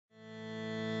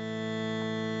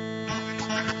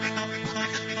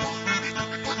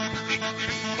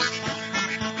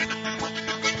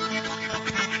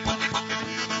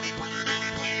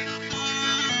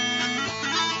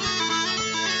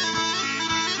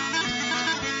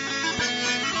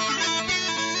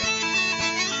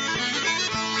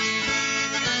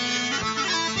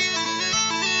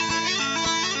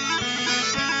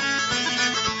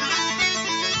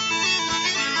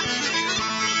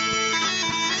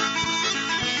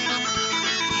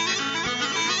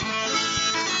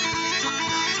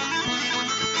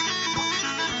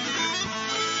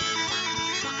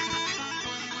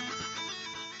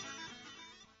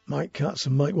Mike Katz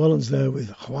and Mike Wellens there with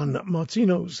Juan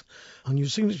Martino's, a new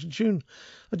signature tune,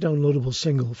 a downloadable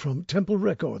single from Temple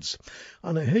Records.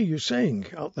 And I hear you saying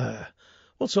out there,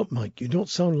 "What's up, Mike? You don't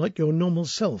sound like your normal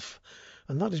self."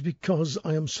 And that is because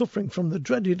I am suffering from the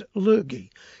dreaded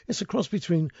lurgy. It's a cross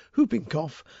between whooping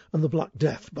cough and the Black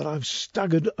Death, but I've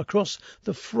staggered across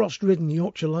the frost-ridden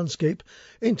Yorkshire landscape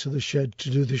into the shed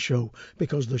to do the show,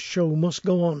 because the show must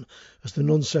go on, as the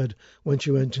nun said when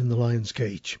she went in the lion's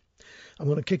cage. I'm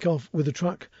going to kick off with a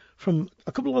track from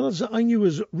a couple of lads that I knew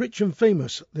as Rich and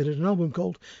Famous. They did an album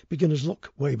called Beginner's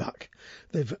Luck way back.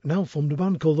 They've now formed a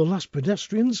band called The Last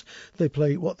Pedestrians. They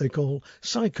play what they call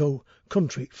psycho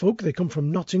country folk. They come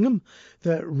from Nottingham.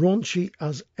 They're raunchy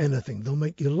as anything. They'll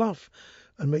make you laugh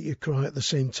and make you cry at the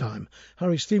same time.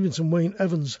 Harry Stevenson, Wayne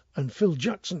Evans and Phil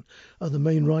Jackson are the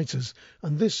main writers.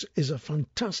 And this is a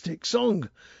fantastic song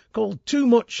called Too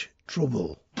Much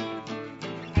Trouble.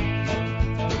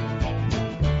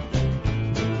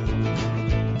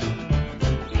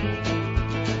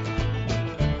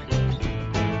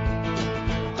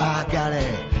 I got a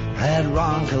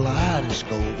head-on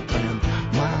kaleidoscope in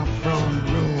my front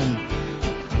room.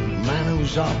 The man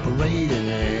who's operating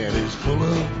it is full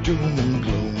of doom and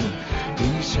gloom.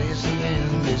 He says the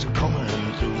end is coming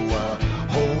through a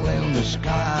hole in the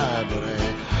sky, but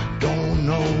I don't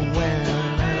know when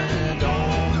and I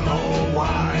don't know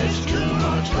why. It's too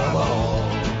much trouble.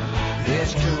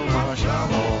 It's too much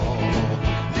trouble.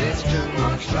 It's too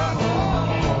much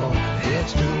trouble.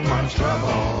 It's too much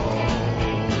trouble.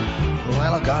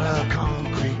 Well, I got a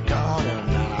concrete garden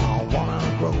and I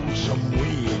wanna grow some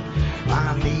weed.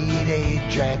 I need a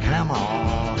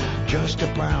jackhammer just to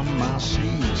plant my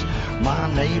seeds.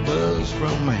 My neighbors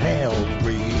from hell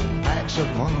breed packs of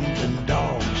hunting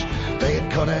dogs. They're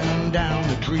cutting down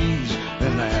the trees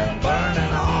and they're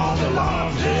burning all the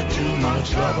logs. They're too much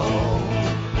trouble.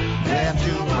 They're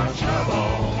too much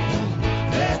trouble.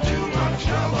 They're too much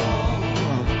trouble.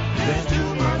 They're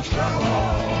too much trouble.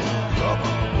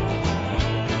 Trouble.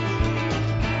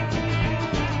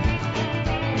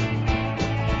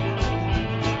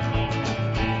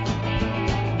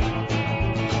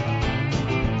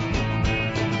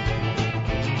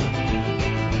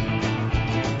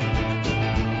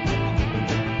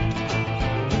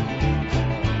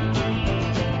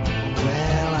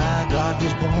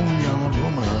 This boneyard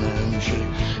woman and she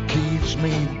keeps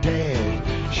me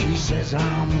dead. She says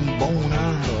I'm bone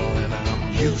idle and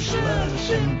I'm useless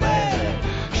and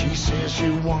bad. She says she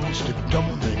wants to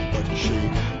dump me, but she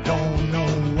don't know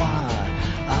why.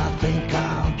 I think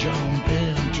I'll jump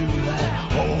into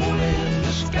that hole in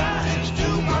the sky. It's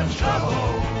too much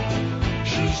trouble.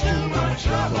 She's too much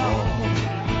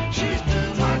trouble. She's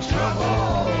too much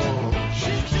trouble.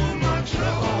 She's too much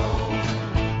trouble.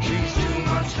 She's too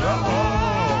much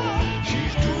trouble.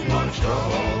 She's too much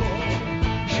trouble.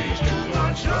 She's too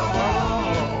much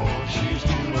trouble. She's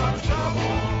too much trouble.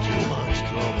 Too much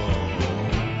trouble.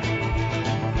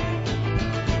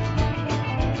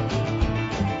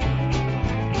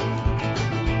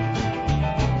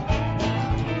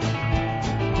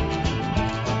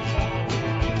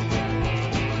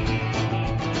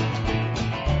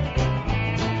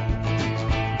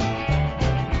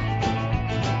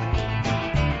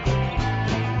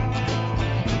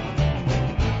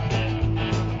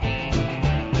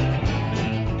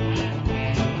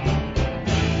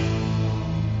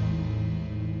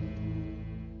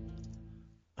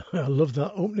 I love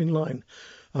that opening line.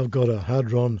 I've got a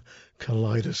hadron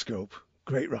kaleidoscope.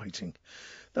 Great writing.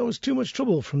 That was Too Much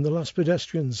Trouble from The Last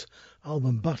Pedestrians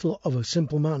album Battle of a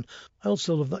Simple Man. I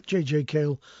also love that J.J.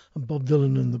 Cale and Bob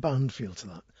Dylan and the band feel to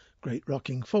that. Great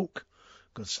rocking folk.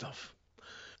 Good stuff.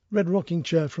 Red Rocking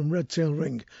Chair from Red Tail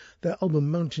Ring. Their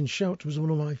album Mountain Shout was one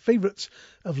of my favourites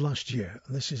of last year.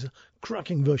 And this is a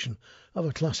cracking version of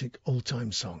a classic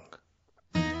old-time song.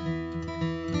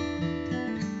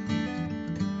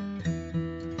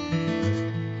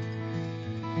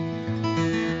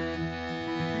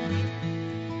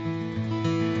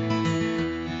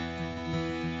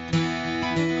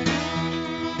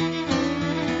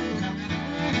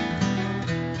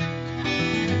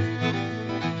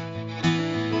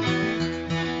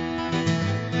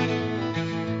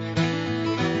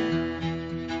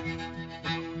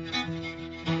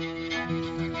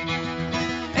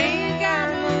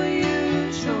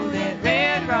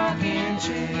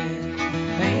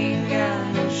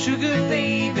 sugar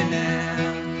baby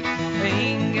now.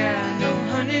 Ain't got no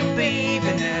honey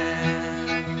baby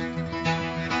now.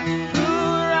 Who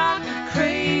rock the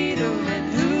cradle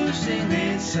and who sing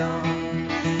this song?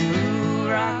 Who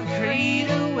rock the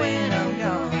cradle when I'm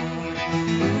gone?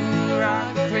 Who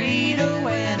rock the cradle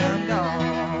when I'm gone?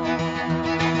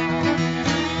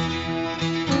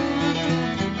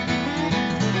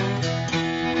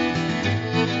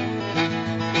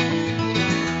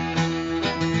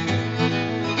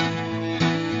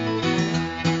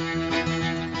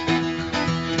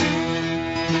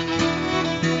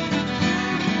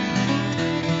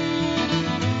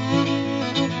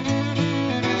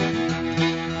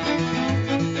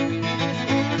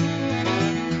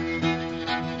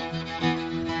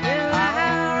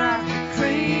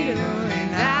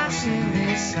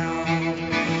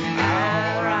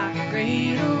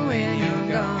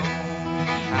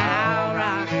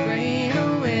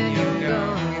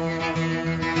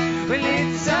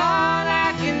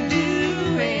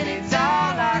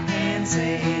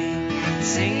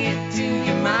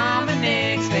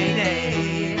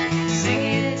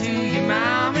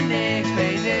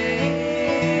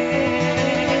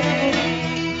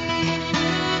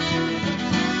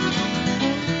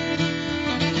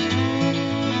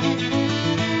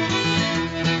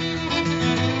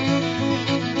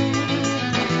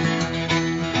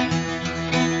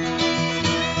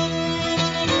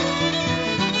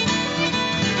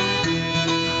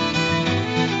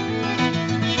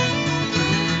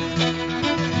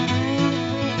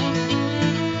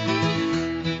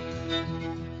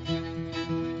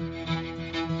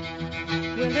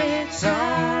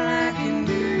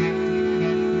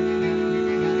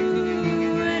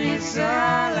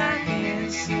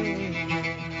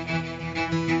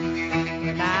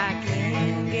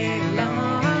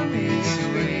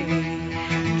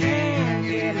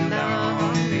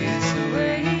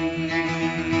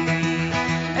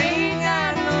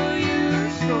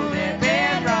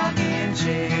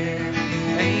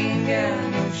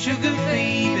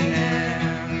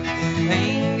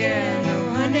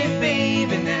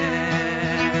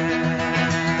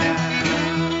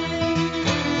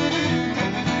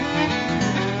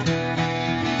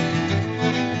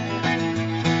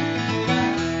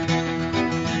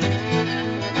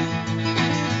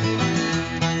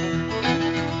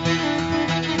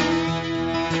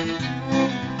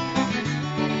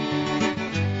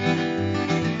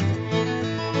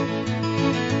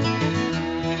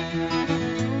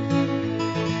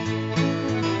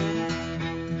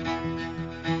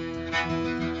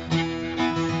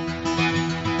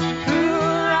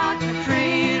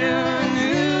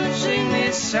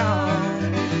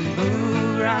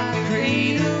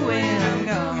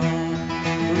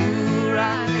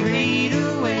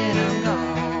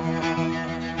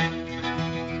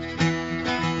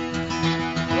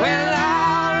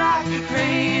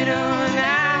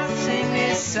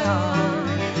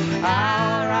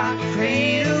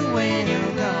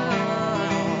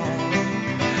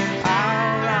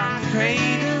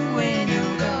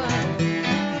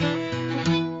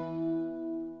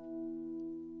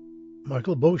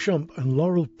 Michael Beauchamp and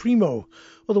Laurel Primo,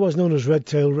 otherwise known as Red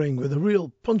Tail Ring, with a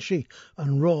real punchy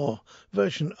and raw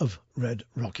version of Red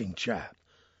Rocking Chair.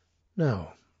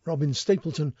 Now, Robin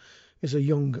Stapleton is a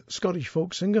young Scottish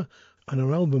folk singer, and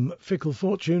her album Fickle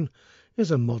Fortune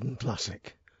is a modern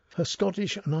classic. Her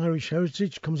Scottish and Irish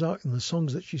heritage comes out in the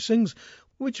songs that she sings,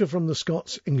 which are from the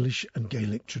Scots, English and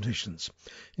Gaelic traditions.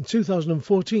 In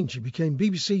 2014, she became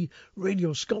BBC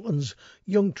Radio Scotland's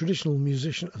Young Traditional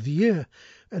Musician of the Year,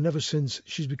 and ever since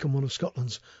she's become one of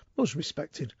Scotland's most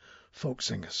respected folk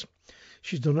singers.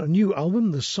 She's done a new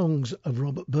album, The Songs of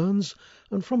Robert Burns,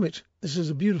 and from it, this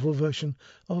is a beautiful version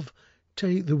of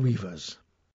Tay the Weavers.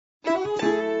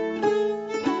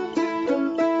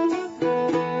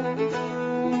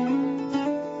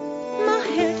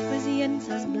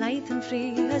 Blithe and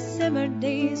free as summer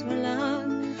days were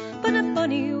long, but a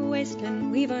bonny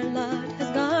wasteland weaver lad has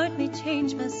got me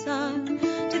change my song.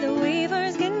 To the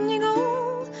weavers gin ye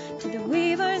go, to the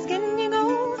weavers gin ye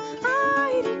go,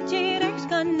 I did ye next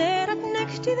gone there at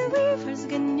next to the weavers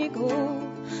gin ye go.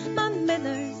 My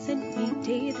mother sent me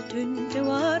to the tune to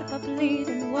warp a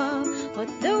bleeding wall, but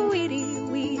the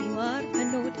weedy warp a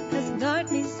note has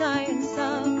got me sighing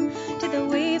song. To the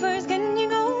weavers gin ye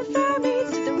go, fair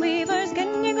maids, to the weavers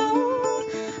gin ye go,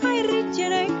 I read ye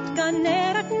right gone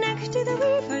there at next to the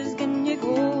weavers gin ye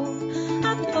go.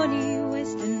 A bonny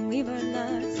western weaver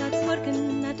lad sat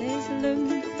working at his loom,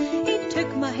 he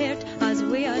took my heart as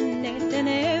we a net in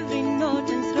every knot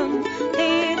and thrum.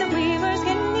 Hey, the weavers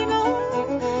gin ye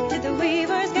go, to the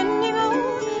weavers gin ye go,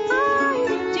 I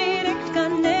read ye right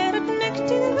gone there at next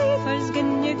to the weavers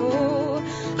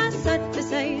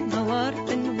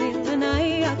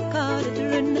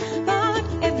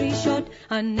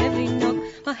on every knock,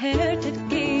 my heart at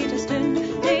gate a stone.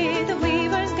 Hey, the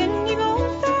weavers, can you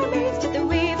go? Fair maids, to the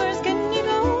weavers, can you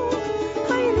go?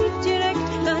 I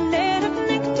redirect, on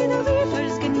neck to the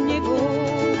weavers, can you go?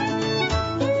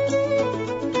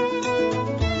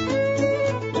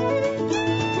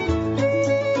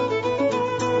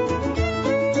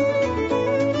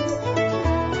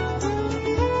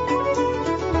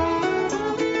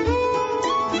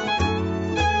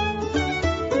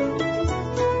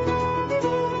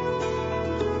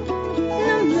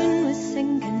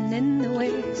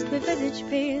 Visage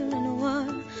pale and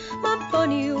wan, my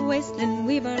bonny wasteland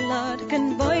weaver lad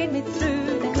can bide me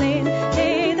through the glen.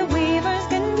 Hey, the weavers,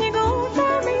 can you go?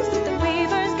 Fair maids, to the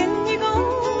weavers, can you go?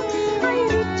 I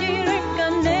read ye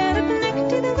reckon neck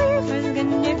to the weavers,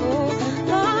 can you go?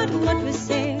 Lord, what was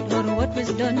said or what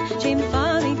was done,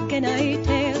 shamefully can I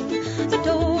tell. But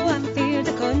oh, I fear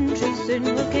the country soon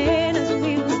will ken as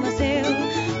we lose my sail.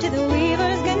 To the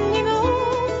weavers, can you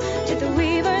go? To the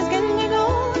weavers, can you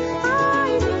go?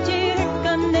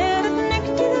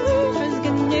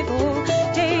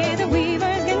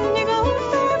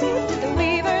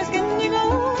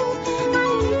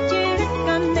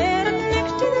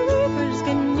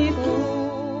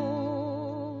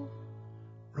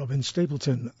 Robin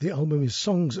Stapleton. The album is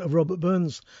Songs of Robert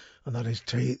Burns, and that is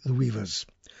Tay the Weavers.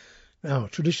 Now,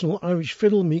 traditional Irish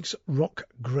fiddle meets rock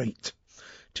great.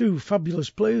 Two fabulous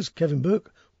players, Kevin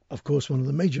Burke, of course one of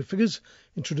the major figures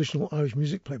in traditional Irish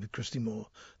music, played with Christy Moore,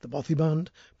 the Bothy Band,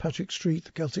 Patrick Street,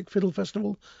 the Celtic Fiddle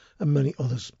Festival, and many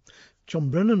others. John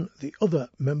Brennan, the other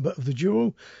member of the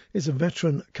duo, is a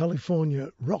veteran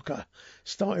California rocker.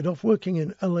 Started off working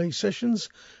in LA sessions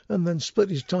and then split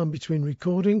his time between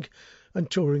recording and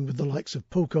touring with the likes of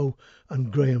Poco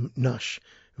and Graham Nash,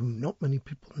 who not many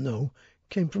people know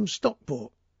came from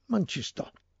Stockport, Manchester.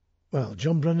 Well,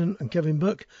 John Brennan and Kevin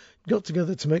Burke got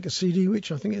together to make a CD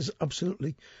which I think is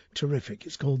absolutely terrific.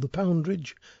 It's called the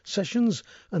Poundridge Sessions,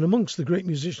 and amongst the great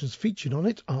musicians featured on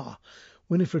it are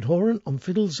Winifred Horan on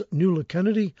fiddles, Nuala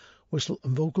Kennedy, whistle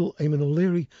and vocal, Eamon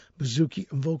O'Leary,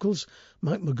 bouzouki and vocals,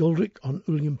 Mike McGoldrick on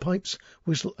uilleann pipes,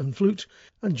 whistle and flute,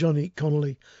 and Johnny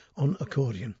Connolly on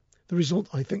accordion. The result,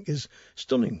 I think, is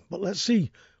stunning, but let's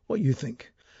see what you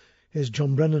think. Here's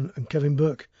John Brennan and Kevin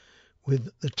Burke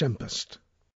with The Tempest.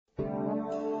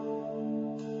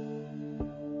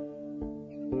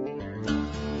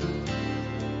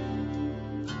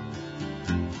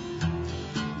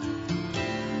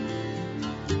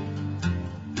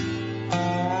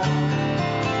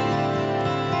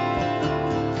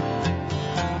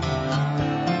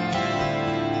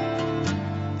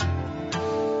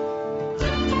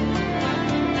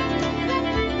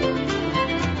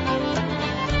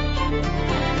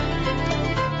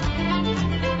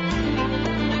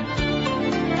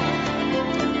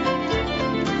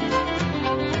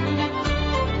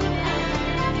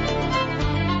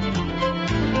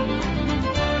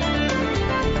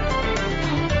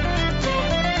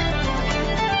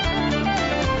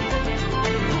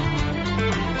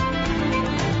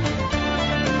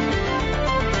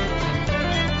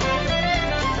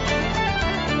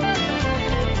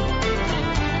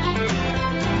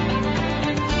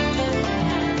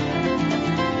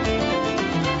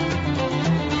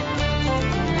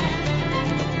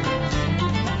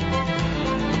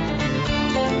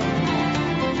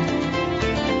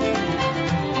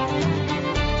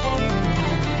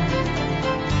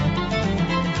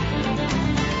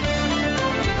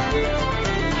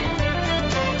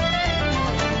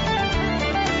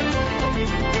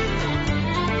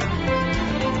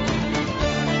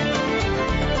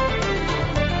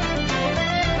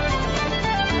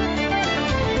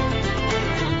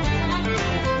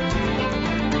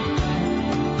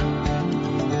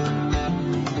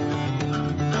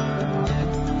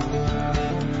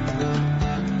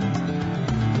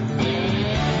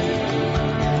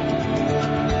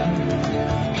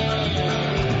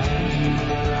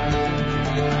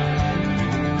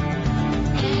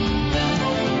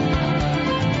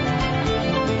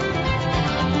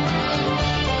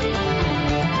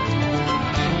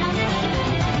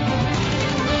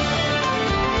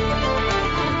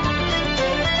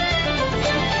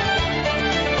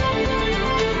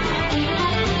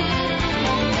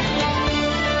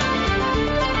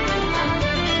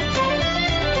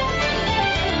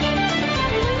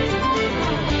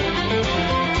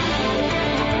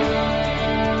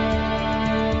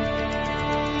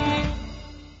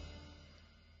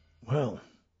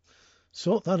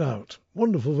 Sort that out.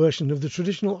 Wonderful version of the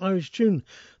traditional Irish tune,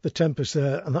 The Tempest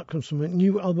there, and that comes from a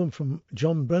new album from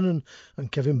John Brennan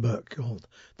and Kevin Burke called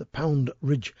The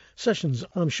Poundridge Sessions.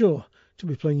 And I'm sure to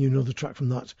be playing you another track from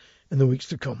that in the weeks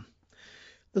to come.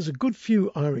 There's a good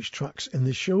few Irish tracks in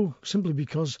this show, simply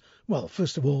because, well,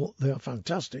 first of all, they are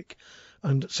fantastic,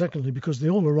 and secondly, because they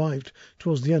all arrived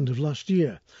towards the end of last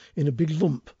year in a big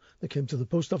lump. They came to the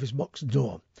post office box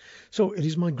door. So it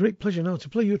is my great pleasure now to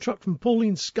play you a track from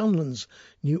Pauline Scanlon's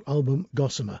new album,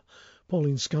 Gossamer.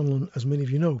 Pauline Scanlon, as many of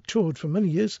you know, toured for many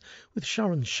years with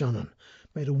Sharon Shannon,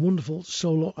 made a wonderful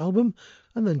solo album,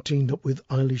 and then teamed up with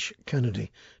Eilish Kennedy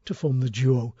to form the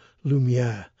duo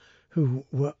Lumiere, who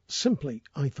were simply,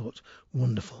 I thought,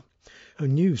 wonderful. Her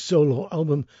new solo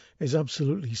album is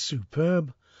absolutely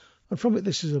superb, and from it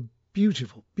this is a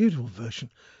beautiful, beautiful version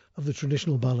of the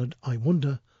traditional ballad, I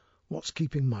Wonder What's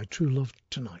Keeping My True Love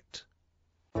Tonight.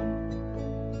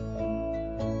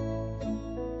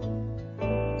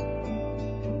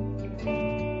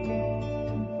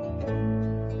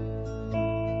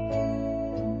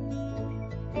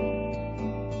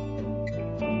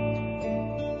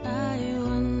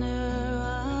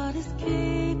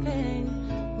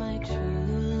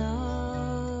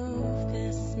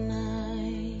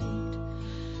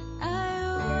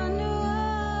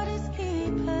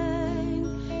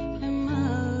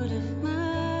 Out of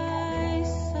my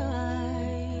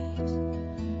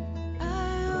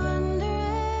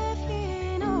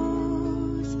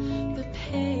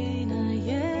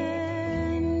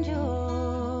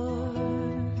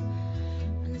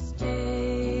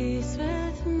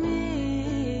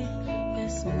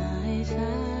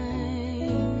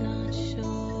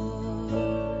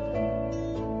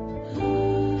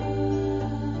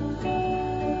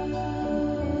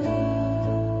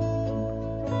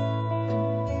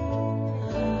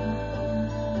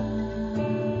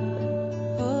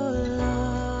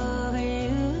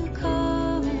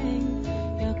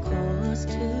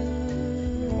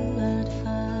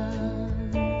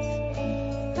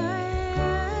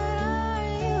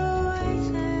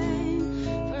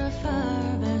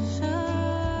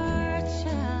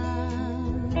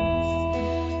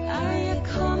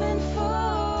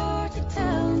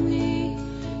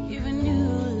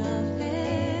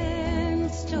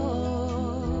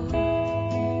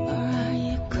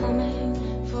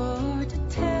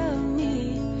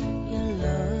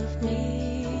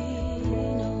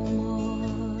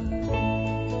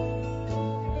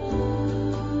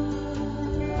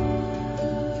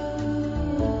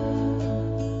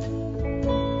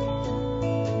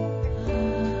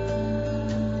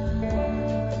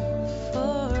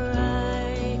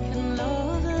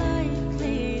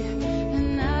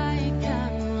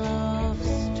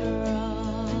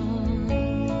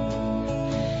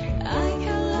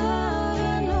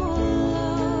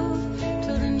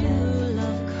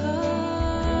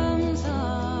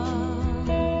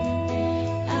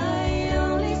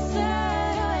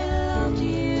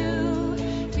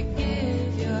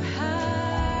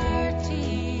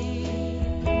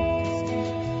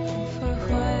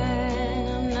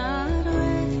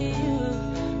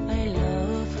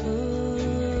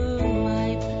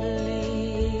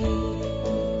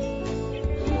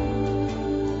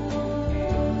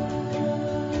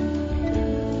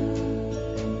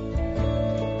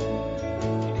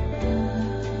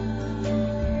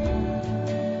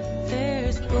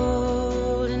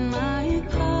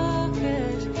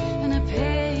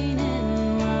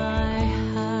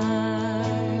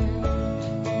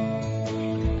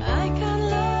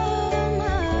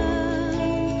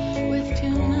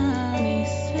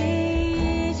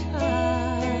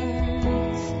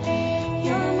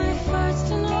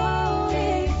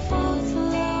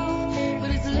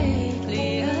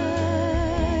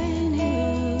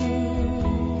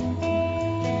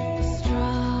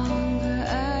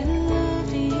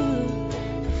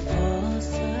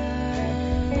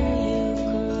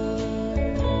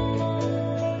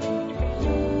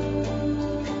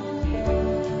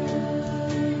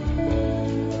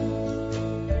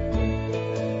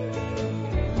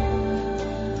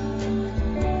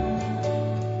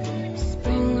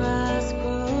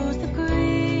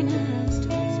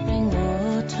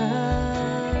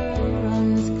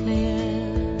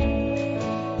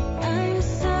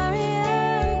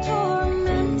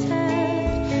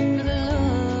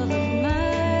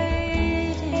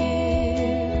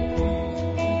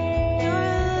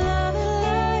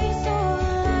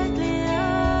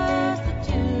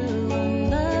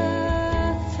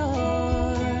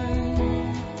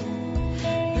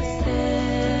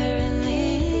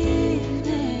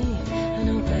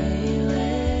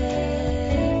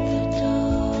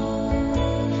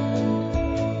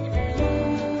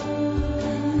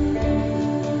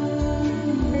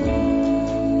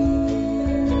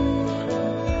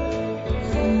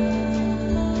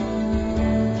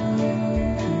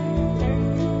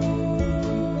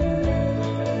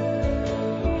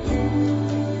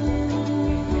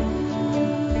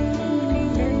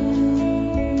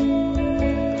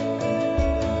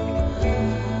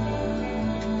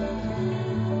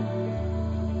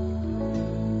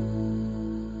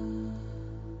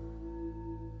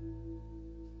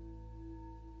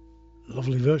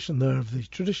Lovely version there of the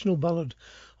traditional ballad,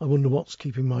 I Wonder What's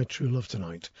Keeping My True Love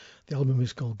Tonight. The album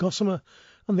is called Gossamer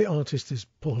and the artist is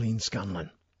Pauline Scanlon.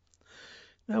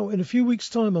 Now, in a few weeks'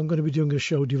 time, I'm going to be doing a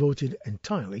show devoted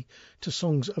entirely to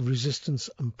songs of resistance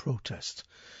and protest.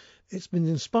 It's been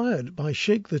inspired by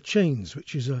Shake the Chains,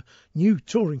 which is a new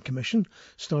touring commission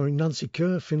starring Nancy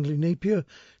Kerr, Findlay Napier,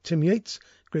 Tim Yates,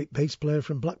 great bass player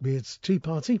from Blackbeard's Tea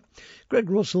Party, Greg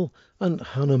Russell and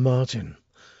Hannah Martin.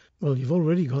 Well, you've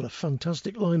already got a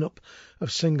fantastic lineup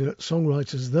of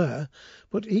singer-songwriters there,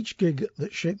 but each gig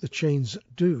that Shake the Chains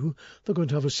do, they're going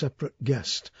to have a separate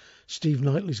guest. Steve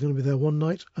Knightley's going to be there one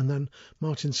night, and then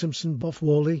Martin Simpson, Boff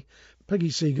Worley,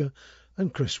 Peggy Seeger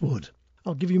and Chris Wood.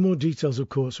 I'll give you more details, of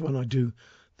course, when I do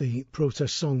the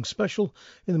protest song special.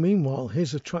 In the meanwhile,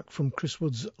 here's a track from Chris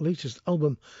Wood's latest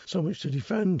album, So Much to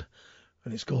Defend,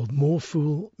 and it's called More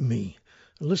Fool Me.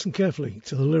 And listen carefully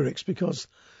to the lyrics because,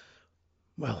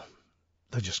 well,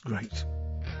 they're just great.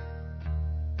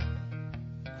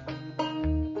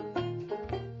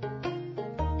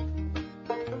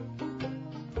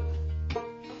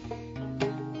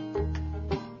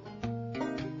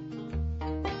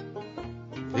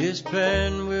 This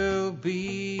pen will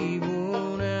be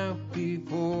worn out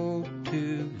before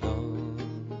too long.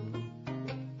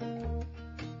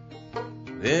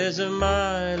 There's a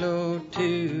mile or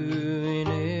two in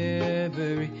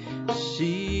every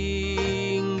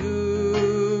single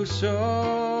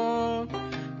song,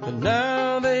 but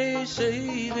now they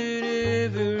say that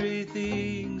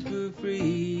everything's for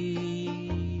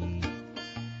free.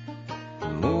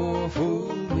 More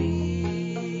for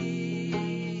me,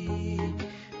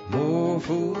 more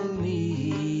for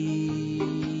me,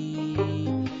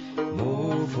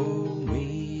 more for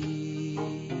me.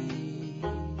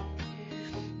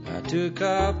 I took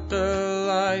up the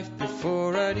life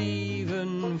before I'd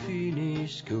even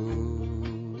finished school.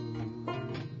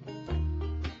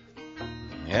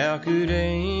 How could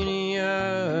any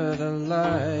other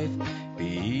life be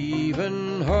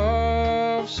even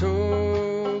half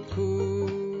so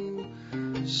cool?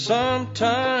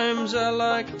 Sometimes I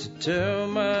like to tell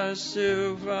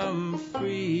myself I'm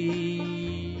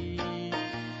free.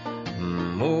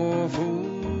 More for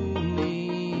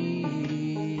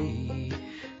me,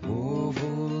 more for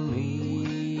me,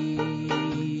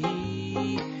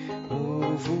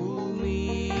 more for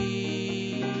me.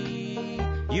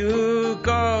 You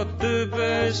got the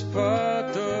best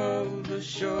part of the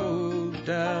show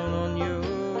down on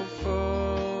your phone.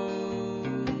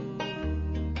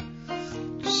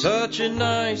 Such a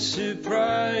nice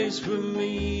surprise for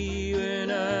me when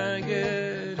I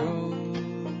get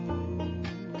home.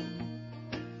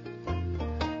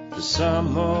 The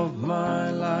sum of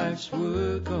my life's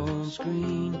work on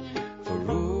screen for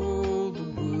all the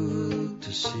world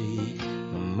to see.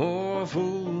 More for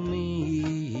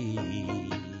me,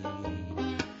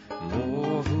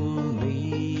 more for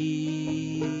me,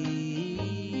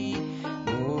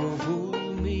 more for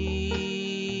me.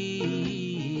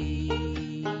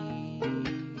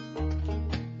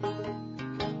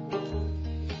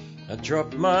 I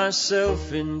dropped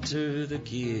myself into the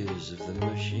gears of the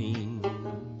machine.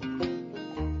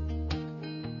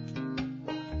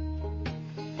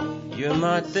 You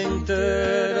might think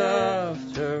that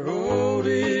after all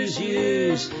these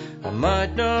years I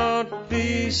might not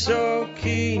be so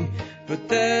keen, but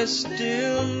there's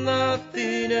still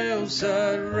nothing else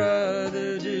I'd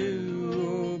rather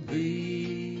do or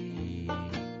be.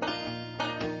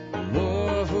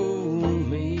 More for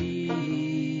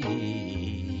me,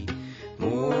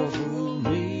 more for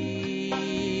me,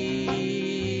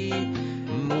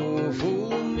 more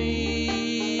for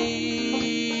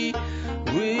me.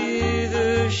 With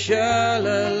a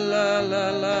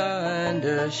sha-la-la-la-la and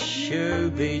a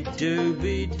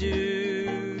shooby-dooby-doo.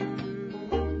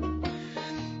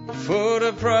 For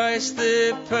the price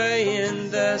they're paying,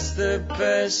 that's the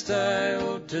best I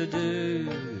ought to do.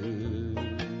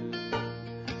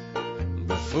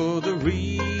 But for the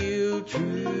real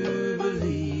true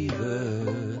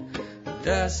believer,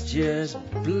 that's just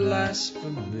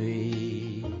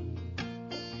blasphemy.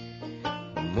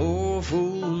 More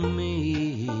for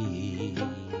me,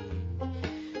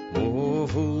 more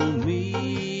for me,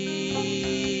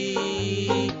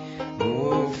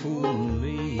 more for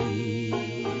me,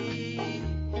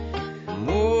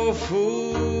 more for me.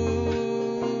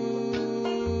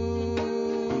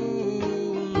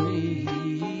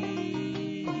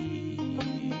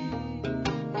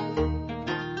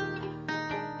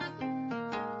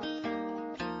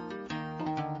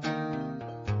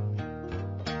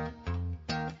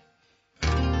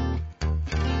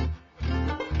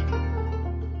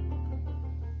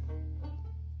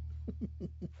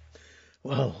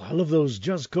 Well, I love those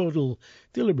jazz chordal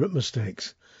deliberate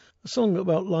mistakes. A song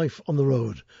about life on the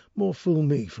road. More Fool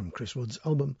Me from Chris Wood's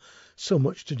album So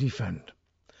Much to Defend.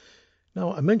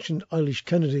 Now, I mentioned Eilish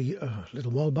Kennedy a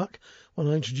little while back when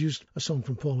I introduced a song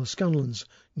from Paula Scanlon's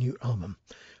new album.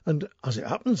 And as it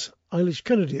happens, Eilish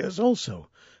Kennedy has also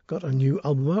got a new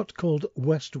album out called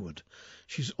Westwood.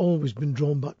 She's always been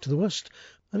drawn back to the West,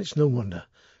 and it's no wonder,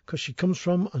 because she comes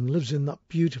from and lives in that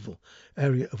beautiful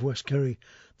area of West Kerry,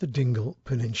 the Dingle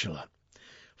Peninsula.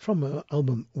 From her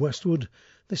album Westwood,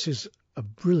 this is a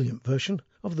brilliant version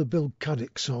of the Bill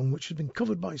Caddick song, which has been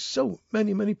covered by so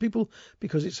many people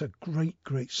because it's a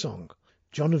great song.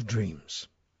 John of Dreams.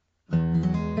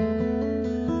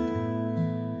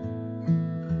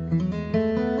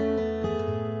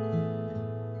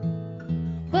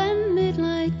 When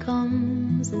midnight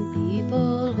comes and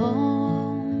people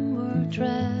homeward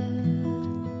tread,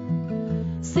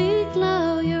 seek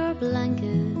now your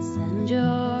blankets and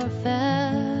your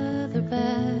feather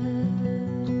bed.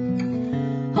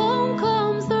 Home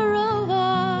comes the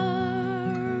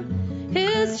rover,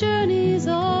 his journey's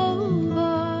over.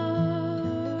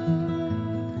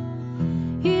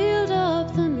 Yield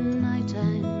up the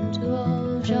nighttime to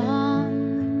old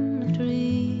John of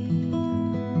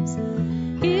Dreams.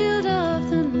 Yield up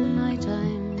the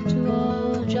nighttime to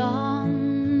old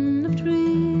John of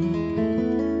Dreams.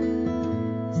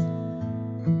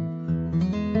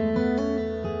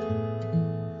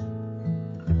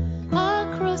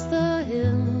 Across the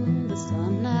hill the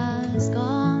sun has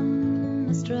gone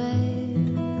astray.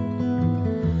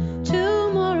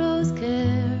 Tomorrow's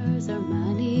cares are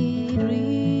many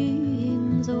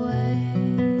dreams away.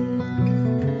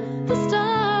 The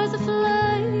stars are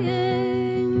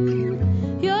flaying,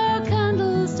 your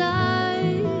candles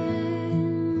dying.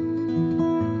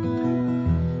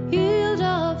 Yield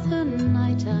up the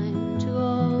nighttime to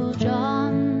old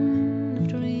John of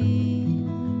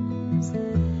Dreams.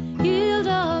 Yield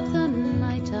up the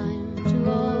nighttime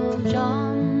to old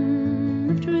John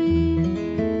of Dreams.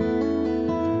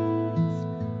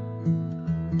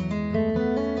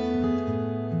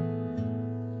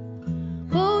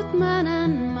 Both man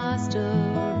and master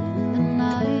in the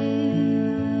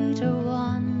night are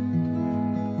one.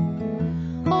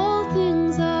 All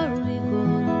things are equal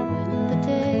when the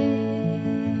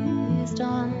day is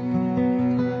done.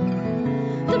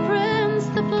 The prince,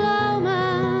 the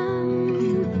plowman,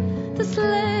 the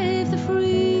slave, the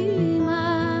free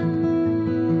man,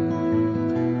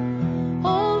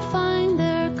 all find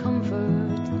their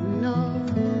comfort in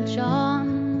old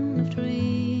John of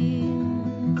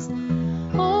Dreams.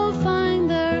 All find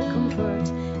their comfort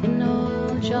in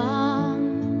old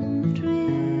John of Dreams.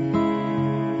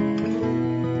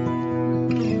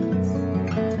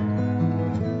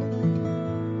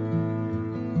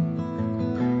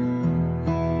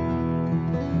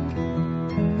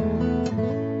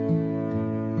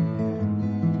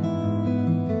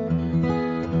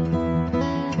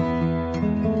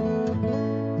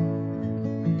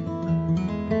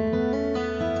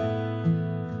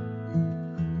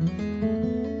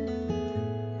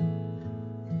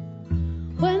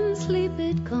 When sleep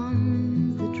it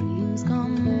comes, the dreams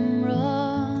come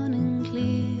running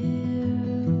clear.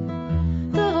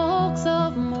 The hawks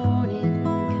of morning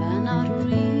cannot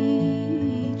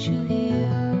reach you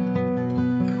here.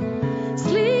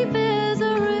 Sleep is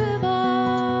a river,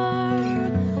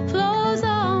 flows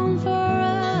on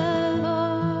forever.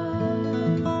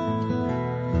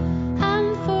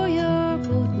 And for your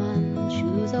boatman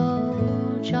choose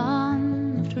old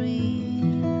John of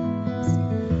Dreams.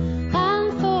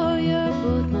 And for your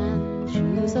boatman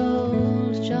choose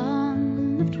old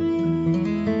John of Dreams.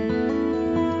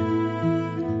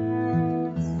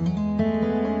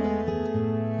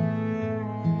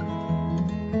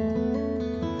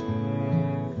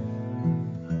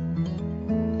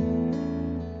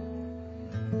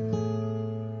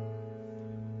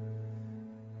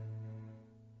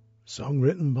 Song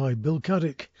written by Bill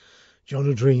Caddick, John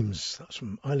of Dreams. That's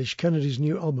from Eilish Kennedy's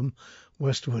new album,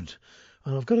 Westwood.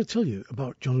 And I've got to tell you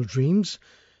about John of Dreams.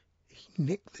 He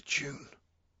nicked the tune.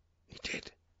 He did.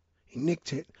 He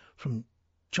nicked it from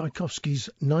Tchaikovsky's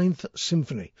Ninth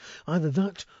Symphony. Either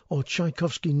that or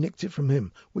Tchaikovsky nicked it from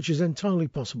him, which is entirely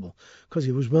possible, because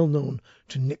he was well known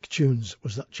to nick tunes,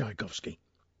 was that Tchaikovsky.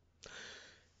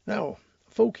 Now,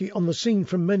 folky on the scene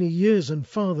from many years and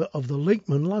father of the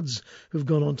Lakeman lads who've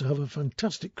gone on to have a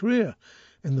fantastic career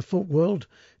in the folk world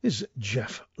is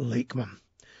Jeff Lakeman.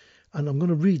 And I'm going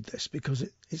to read this because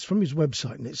it's from his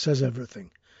website and it says everything.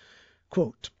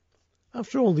 Quote,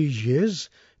 "After all these years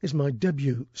is my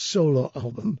debut solo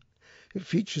album, It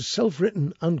features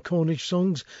self-written and Cornish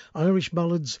songs, Irish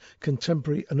ballads,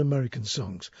 contemporary and American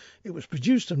songs. It was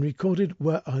produced and recorded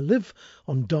where I live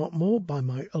on Dartmoor by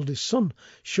my eldest son,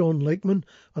 Sean Lakeman,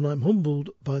 and I'm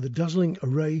humbled by the dazzling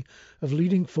array of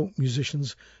leading folk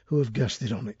musicians who have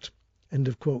guested on it. End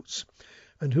of quotes.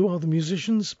 And who are the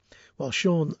musicians? Well,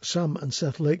 Sean, Sam and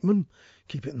Seth Lakeman,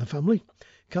 keep it in the family.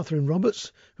 Catherine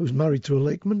Roberts, who's married to a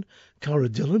Lakeman. Cara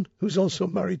Dillon, who's also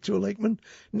married to a Lakeman.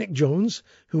 Nick Jones,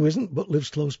 who isn't but lives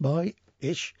close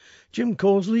by-ish. Jim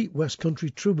Causley, West Country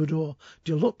Troubadour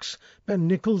Deluxe. Ben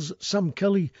Nichols, Sam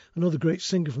Kelly, another great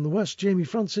singer from the West. Jamie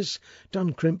Francis,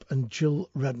 Dan Crimp and Jill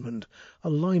Redmond. A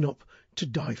line-up to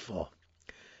die for.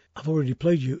 I've already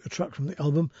played you a track from the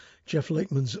album, Jeff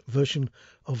Lakeman's version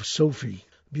of Sophie,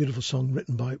 a beautiful song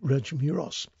written by Reg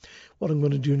Muros. What I'm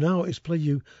going to do now is play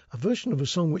you a version of a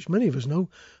song which many of us know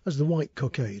as the White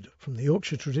Cockade from the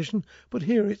Yorkshire tradition, but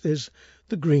here it is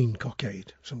the Green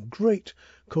Cockade. Some great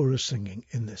chorus singing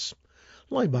in this.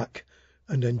 Lie back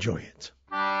and enjoy it.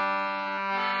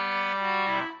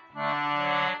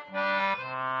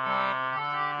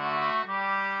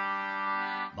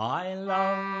 My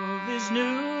love is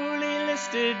newly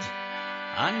listed,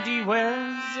 and he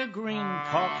wears a green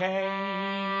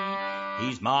cockade.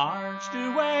 He's marched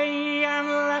away and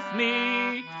left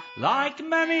me, like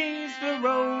many's the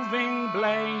roving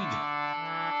blade.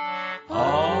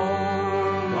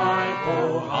 Oh, my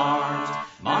poor heart,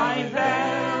 my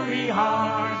very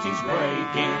heart is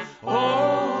breaking.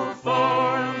 Oh,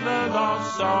 for the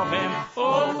loss of him,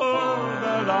 oh, for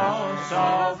the loss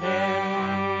of him.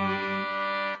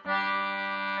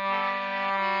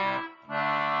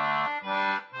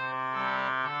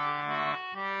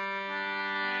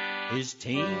 His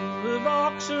team of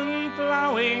oxen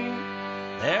ploughing,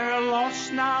 their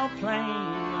loss now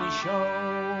plainly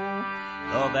show.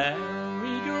 The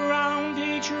very ground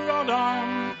he trod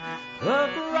on, the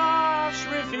grass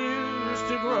refused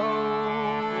to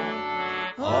grow.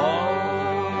 Oh,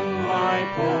 my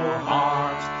poor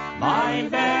heart, my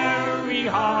very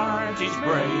heart is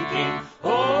breaking.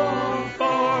 Oh,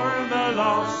 for the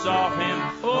loss of him,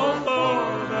 oh,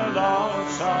 for the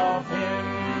loss of him.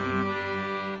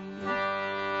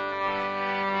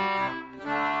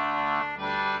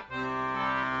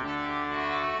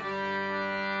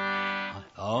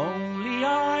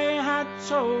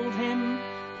 Told him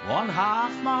one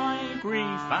half my grief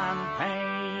and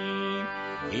pain,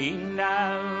 he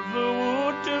never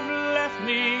would have left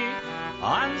me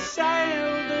and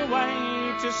sailed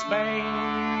away to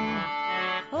Spain.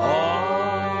 Oh,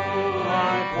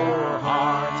 my poor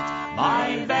heart,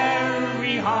 my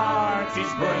very heart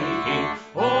is breaking.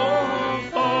 Oh,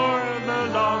 for the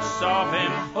loss of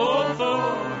him, oh,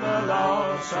 for the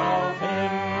loss of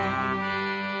him.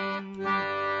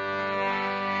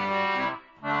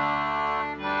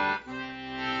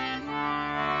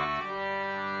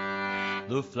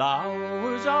 The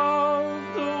flowers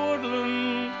of the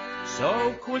woodland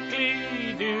so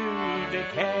quickly do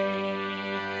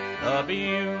decay. The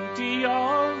beauty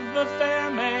of the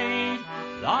fair maid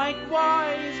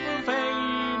likewise will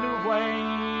fade away.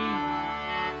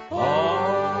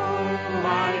 Oh,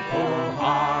 my poor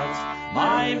heart,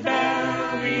 my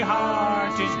very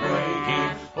heart is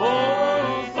breaking.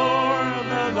 Oh, for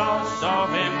the loss of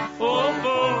him, oh,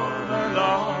 for the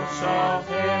loss of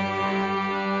him.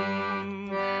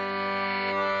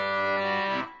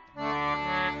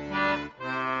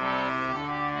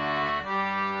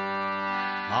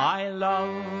 My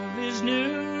love is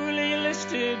newly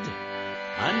listed,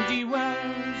 and he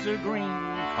wears a green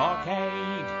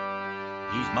cockade.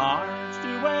 He's marched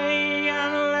away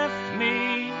and left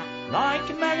me,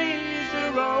 like many's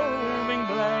a roving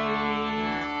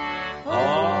blade.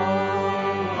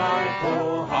 Oh, my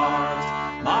poor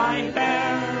heart, my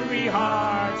very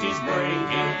heart is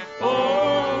breaking.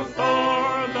 Oh,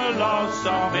 for the loss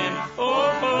of him,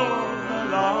 oh, for the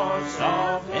loss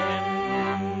of him.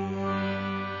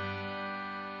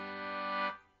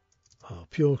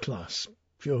 Pure class,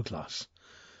 pure class.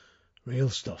 Real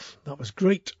stuff. That was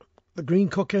great. The Green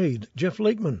Cockade, Jeff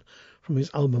Lakeman, from his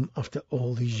album After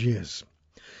All These Years.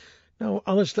 Now,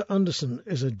 Alistair Anderson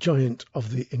is a giant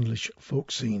of the English folk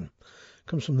scene.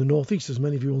 Comes from the northeast, as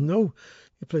many of you will know.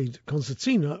 He played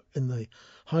concertina in the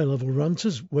high-level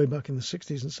ranters way back in the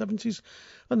 60s and 70s,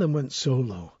 and then went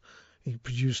solo. He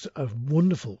produced a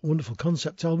wonderful, wonderful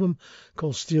concept album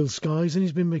called Steel Skies, and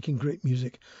he's been making great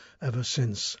music ever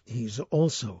since. He's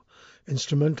also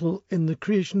instrumental in the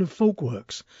creation of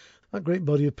Folkworks, that great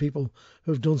body of people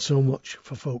who have done so much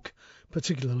for folk,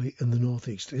 particularly in the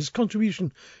northeast. His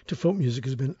contribution to folk music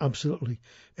has been absolutely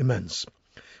immense.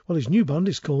 Well, his new band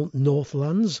is called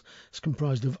Northlands. It's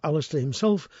comprised of Alistair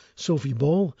himself, Sophie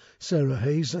Ball, Sarah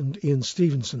Hayes and Ian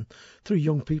Stevenson. 3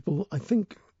 young people, I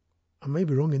think, I may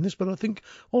be wrong in this, but I think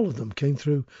all of them came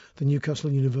through the Newcastle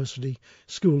University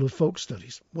School of Folk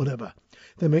Studies, whatever.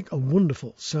 They make a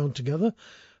wonderful sound together,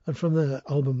 and from their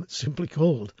album simply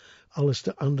called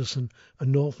Alistair Anderson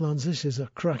and Northlands, this is a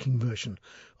cracking version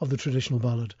of the traditional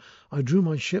ballad, I Drew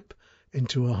My Ship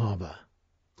into a Harbour.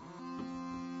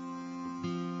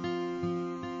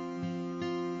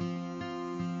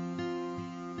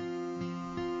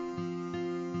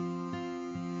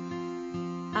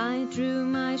 I drew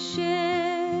my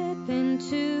ship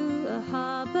into a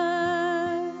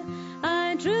harbour.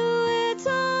 I drew it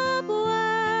up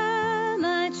where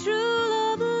my true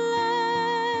love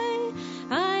lay.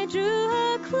 I drew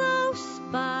her close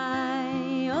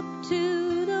by, up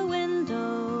to the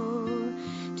window,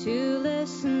 to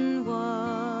listen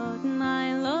what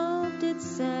my love did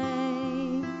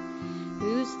say.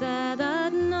 Who's there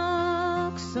that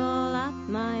knocks all at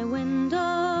my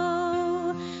window?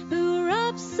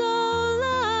 So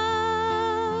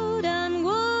loud and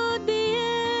would be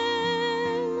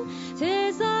in.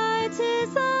 'Tis I,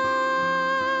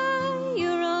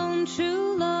 your own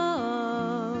true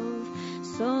love.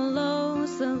 So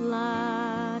loose the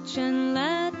latch and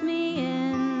let me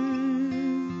in.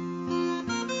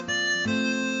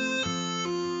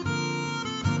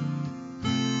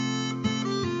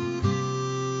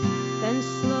 Then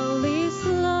slowly,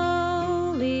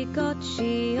 slowly got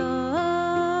she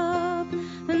up.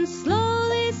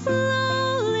 Slowly,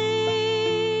 slowly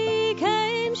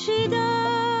came she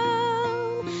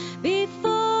down.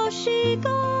 Before she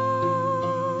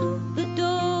got the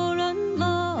door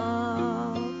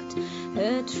unlocked,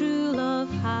 her true love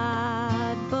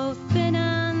had both been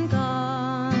and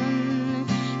gone.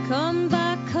 Come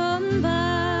back,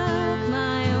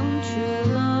 my own true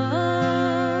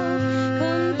love.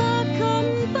 Come back,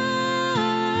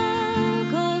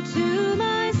 all to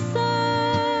my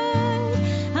side.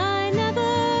 I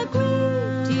never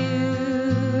grieved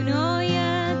you, nor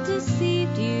yet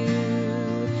deceived you,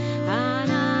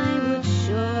 and I would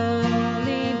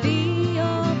surely be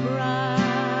your bride.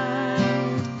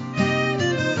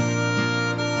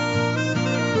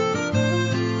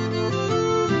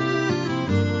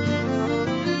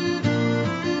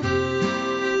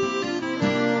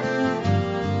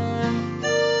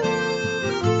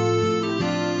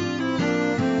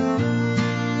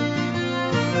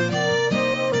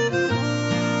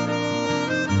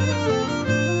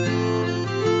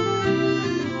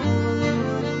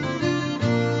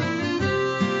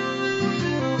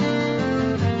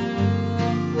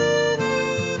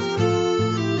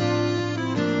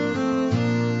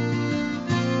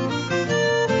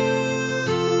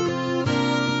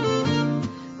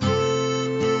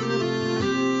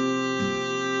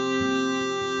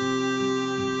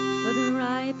 For the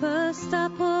ripest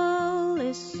apple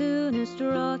is soonest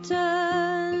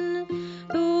rotten,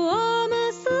 the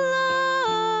warmest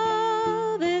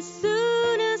love is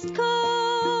soonest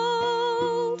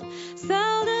cold,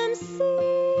 seldom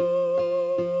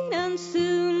seen and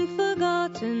soon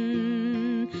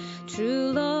forgotten.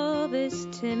 True love is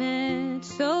timid,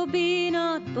 so be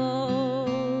not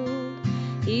bold.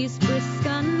 He's brisk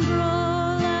and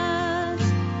brawlers,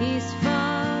 he's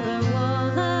far a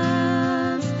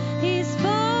wallers, he's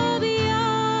far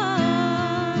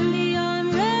beyond the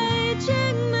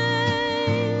unraging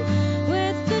main,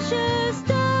 with fishes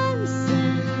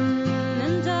dancing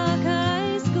and dark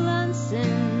eyes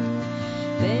glancing.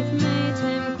 They've made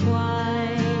him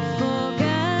quite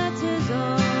forget his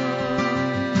own.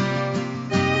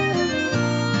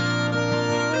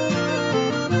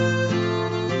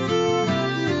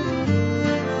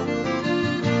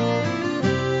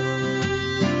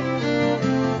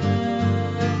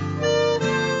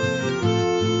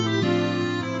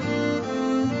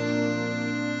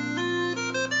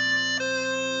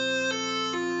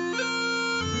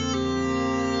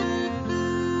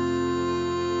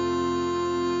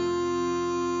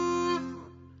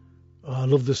 I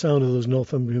love the sound of those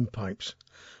Northumbrian pipes.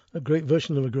 A great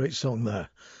version of a great song there.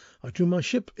 I Drew My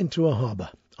Ship into a Harbour.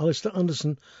 Alistair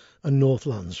Anderson and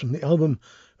Northlands from the album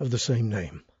of the same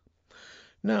name.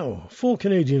 Now, 4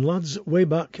 Canadian lads way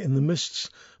back in the mists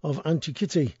of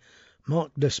Antiquity,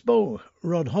 Mark Despeau,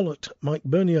 Rod Hollett, Mike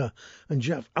Bernier and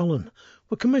Jeff Allen,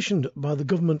 were commissioned by the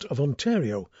Government of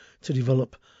Ontario to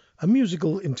develop a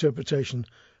musical interpretation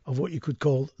of what you could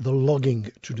call the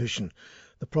logging tradition.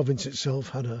 The province itself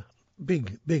had a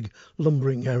big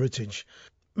lumbering heritage.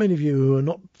 Many of you who are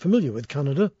not familiar with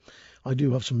Canada, I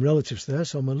do have some relatives there,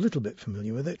 so I'm a little bit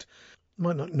familiar with it,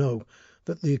 might not know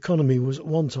that the economy was at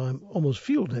one time almost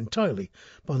fueled entirely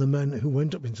by the men who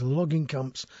went up into the logging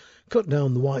camps, cut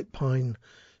down the white pine,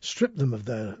 stripped them of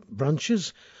their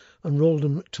branches, and rolled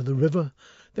them to the river.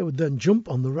 They would then jump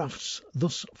on the rafts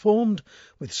thus formed,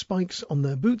 with spikes on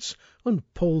their boots, and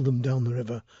pole them down the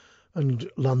river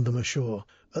and land them ashore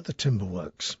at the timber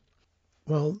works.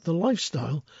 Well, the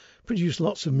lifestyle produced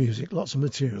lots of music, lots of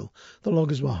material. The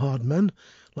loggers were hard men,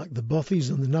 like the bothies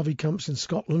and the navvy camps in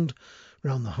Scotland,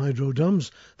 round the hydro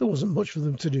dams. There wasn't much for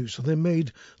them to do, so they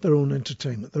made their own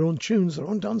entertainment, their own tunes, their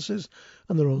own dances,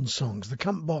 and their own songs. The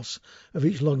camp boss of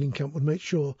each logging camp would make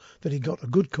sure that he got a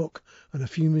good cook and a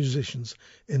few musicians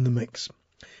in the mix.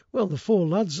 Well, the four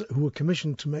lads who were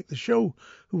commissioned to make the show,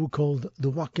 who were called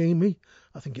the Wakami,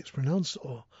 I think it's pronounced,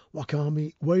 or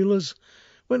Wakami Wailers,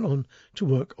 went on to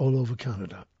work all over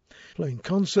Canada, playing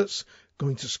concerts,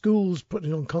 going to schools,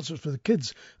 putting on concerts for the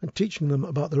kids, and teaching them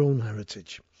about their own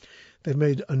heritage. They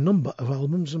made a number of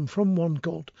albums, and from one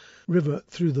called River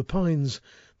Through the Pines,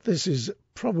 this is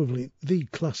probably the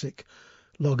classic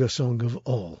logger song of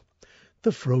all,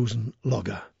 The Frozen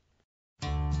Logger.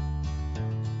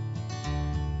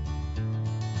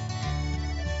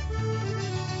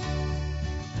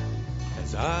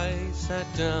 As I sat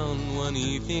down one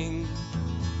evening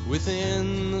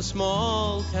within the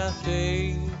small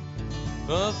cafe,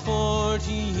 a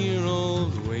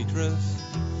 40-year-old waitress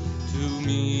to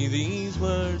me these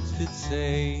words did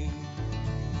say.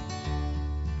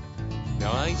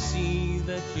 Now I see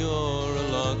that you're a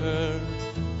logger,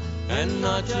 and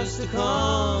not just a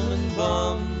common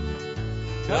bum,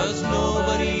 'cause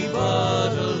nobody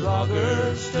but a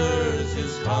logger stirs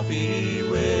his coffee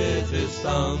with his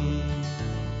thumb.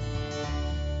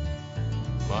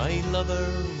 My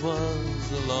lover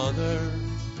was a logger,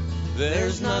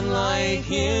 there's none like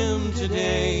him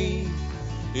today.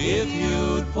 If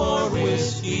you'd pour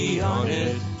whiskey on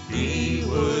it, he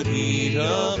would eat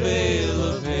a bale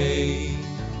of hay.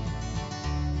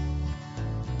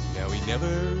 Now he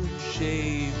never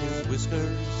shaved his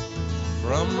whiskers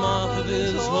from off of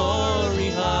his hoary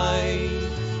hide.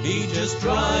 He'd just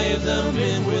drive them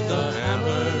in with a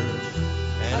hammer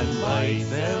and bite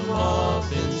them off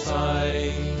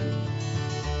inside.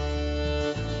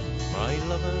 My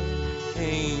lover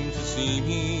came to see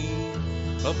me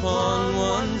upon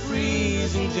one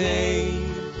freezing day.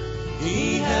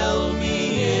 He held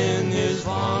me in his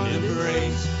fond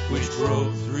embrace, which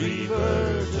broke 3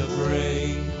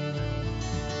 vertebrae.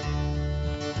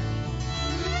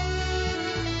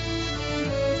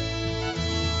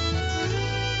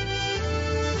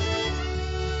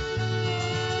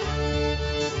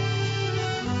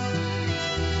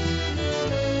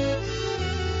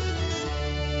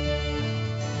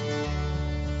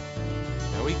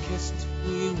 Now he kissed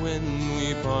me when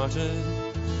we parted,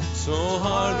 so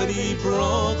hard that he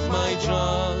broke my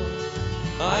jaw.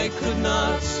 I could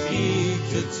not speak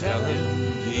to tell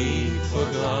him he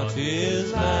forgot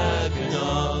his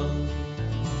mackinaw.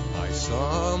 I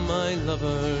saw my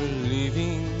lover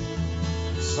leaving,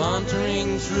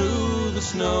 sauntering through the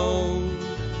snow,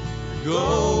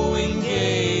 going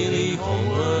gaily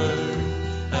homeward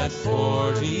at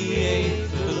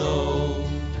 48 below.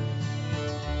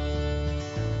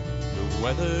 The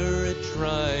weather, it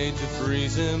tried to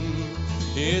freeze him,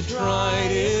 it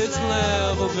tried its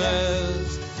level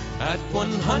best. At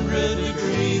 100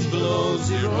 degrees below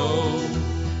zero,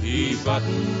 he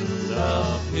buttoned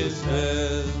up his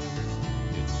vest.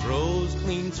 It froze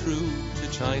clean through to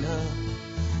China,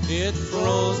 it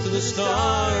froze to the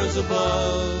stars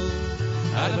above.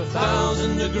 At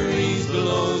 1,000 degrees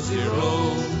below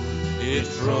zero, it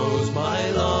froze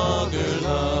my logger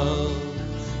love.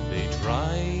 They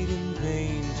tried in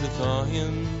vain to thaw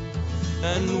him,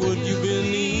 and would you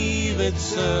believe it,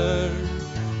 sir,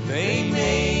 they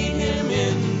made him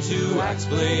into axe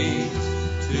blades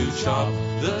to chop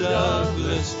the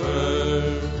Douglas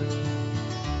fir.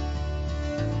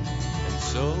 And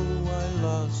so I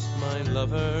lost my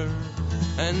lover,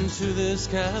 and to this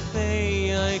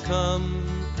cafe I come,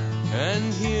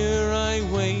 and here I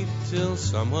wait till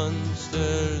someone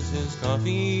stirs his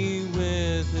coffee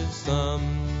with his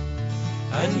thumb.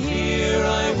 And here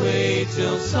I wait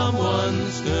till someone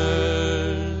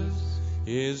stirs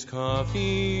his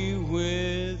coffee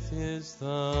with his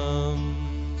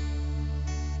thumb.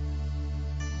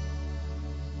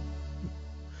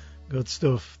 Good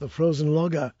stuff. The Frozen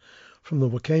Logger from the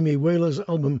Wakami Wailers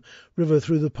album River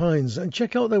Through the Pines. And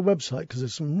check out their website, because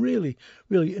there's some really,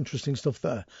 really interesting stuff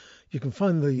there. You can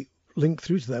find the link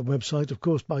through to their website, of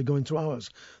course, by going to ours,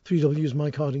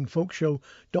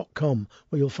 3wsmikehardingfolkshow.com,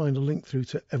 where you'll find a link through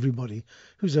to everybody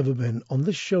who's ever been on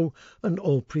this show and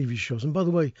all previous shows. And by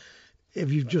the way,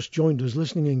 If you've just joined us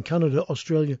listening in Canada,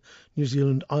 Australia, New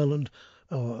Zealand, Ireland,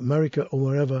 or America, or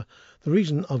wherever, the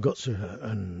reason I've got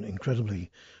an incredibly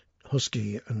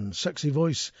husky and sexy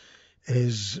voice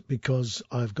is because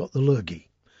I've got the lurgy,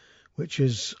 which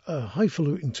is a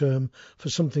highfalutin term for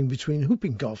something between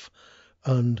whooping cough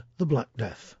and the Black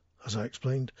Death, as I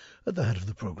explained at the head of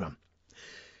the programme.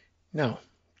 Now,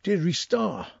 Deirdre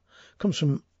Starr comes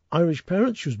from Irish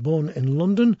parents. She was born in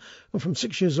London, and from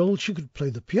 6 years old she could play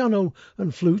the piano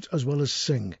and flute as well as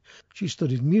sing. She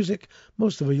studied music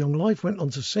most of her young life, went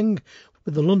on to sing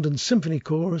with the London Symphony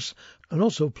Chorus, and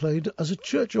also played as a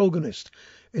church organist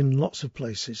in lots of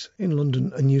places in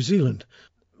London and New Zealand.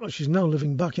 Well, she's now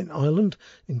living back in Ireland,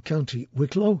 in County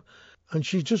Wicklow, and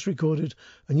she just recorded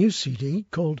a new CD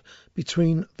called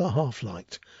Between the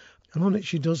Half-Light, and on it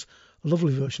she does a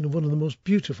lovely version of one of the most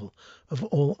beautiful of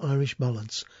all Irish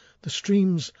ballads, The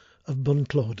Streams of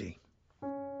Bunclody.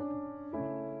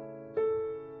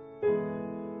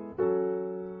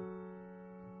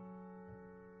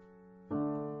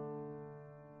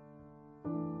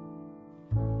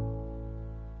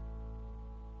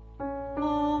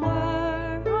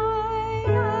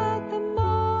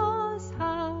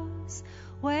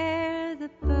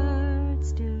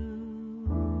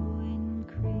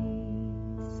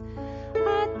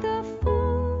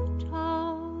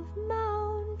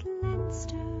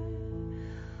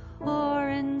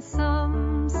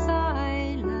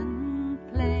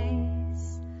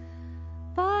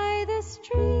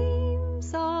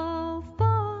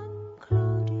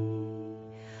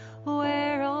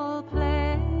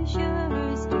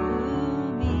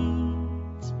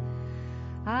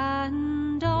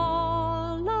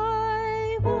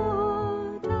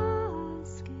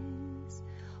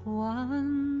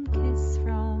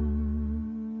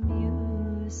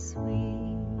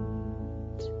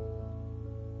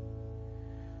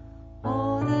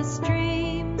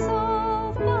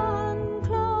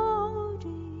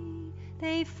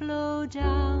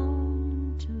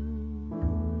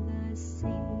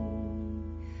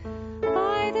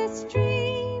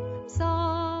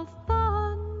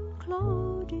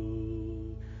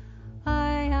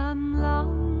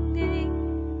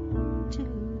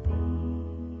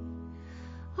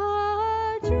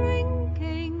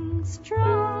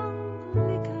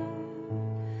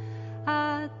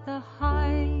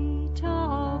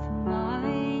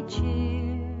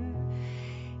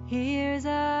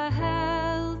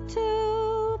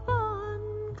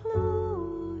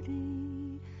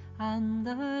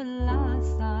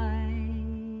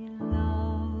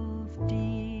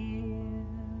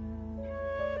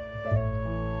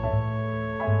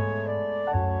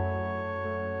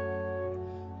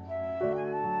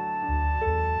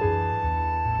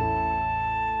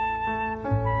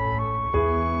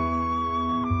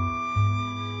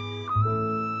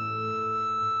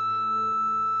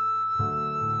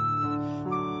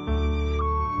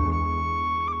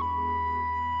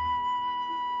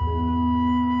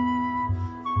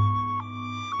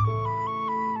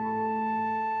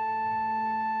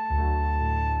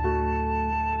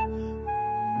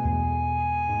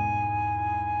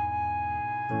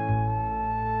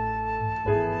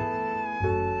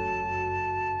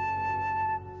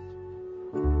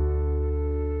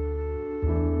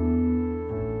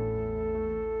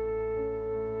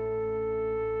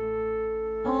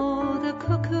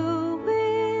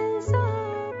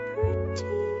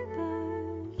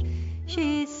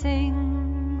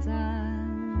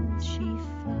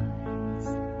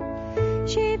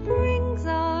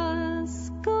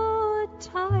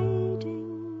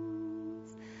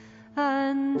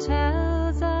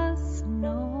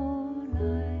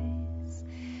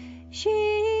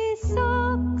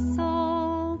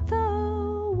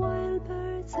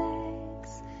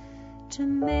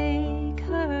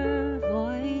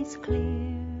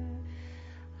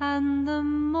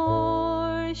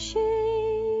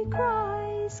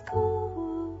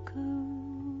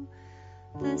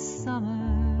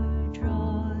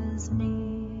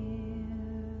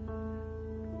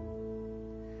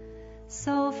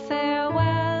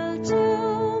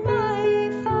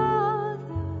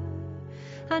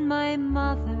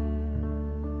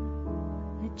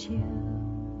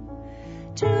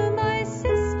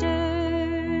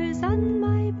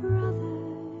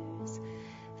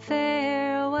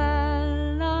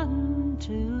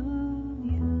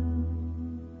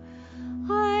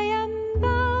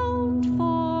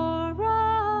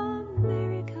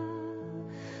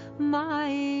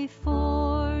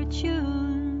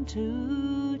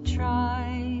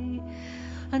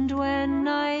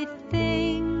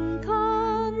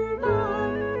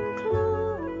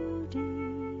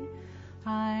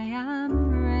 I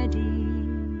am ready.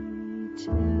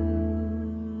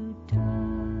 to die.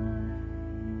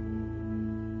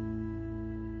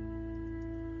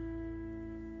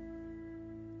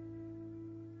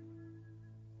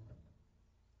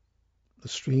 The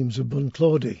Streams of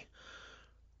Bunclody,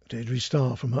 Deirdre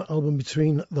Starr from her album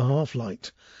Between the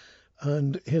Half-Light.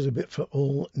 And here's a bit for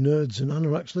all nerds and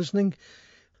anoraks listening.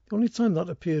 The only time that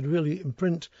appeared really in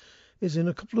print is in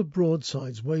a couple of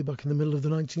broadsides way back in the middle of the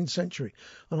 19th century,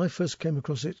 and I first came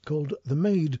across it called The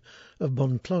Maid of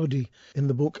Bunclody in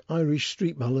the book Irish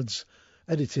Street Ballads,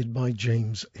 edited by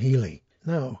James Healy.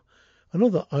 Now,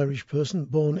 another Irish person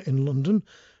born in London,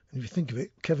 and if you think of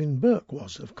it, Kevin Burke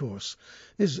was, of course,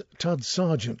 is Tad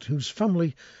Sargent, whose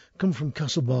family come from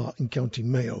Castlebar in County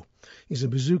Mayo. He's a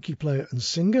bouzouki player and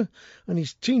singer, and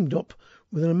he's teamed up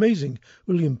with an amazing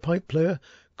William pipe player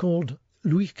called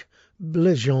Loïc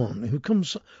Blejean, who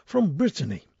comes from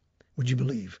Brittany, would you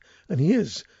believe? And he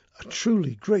is a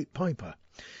truly great piper.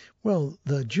 Well,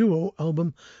 the duo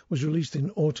album was released in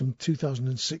autumn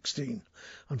 2016,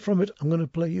 and from it I'm going to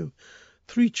play you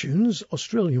 3 tunes: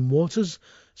 Australian Waters,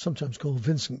 sometimes called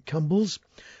Vincent Campbell's,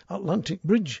 Atlantic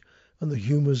Bridge, and The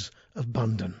Humours of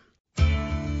Bandon.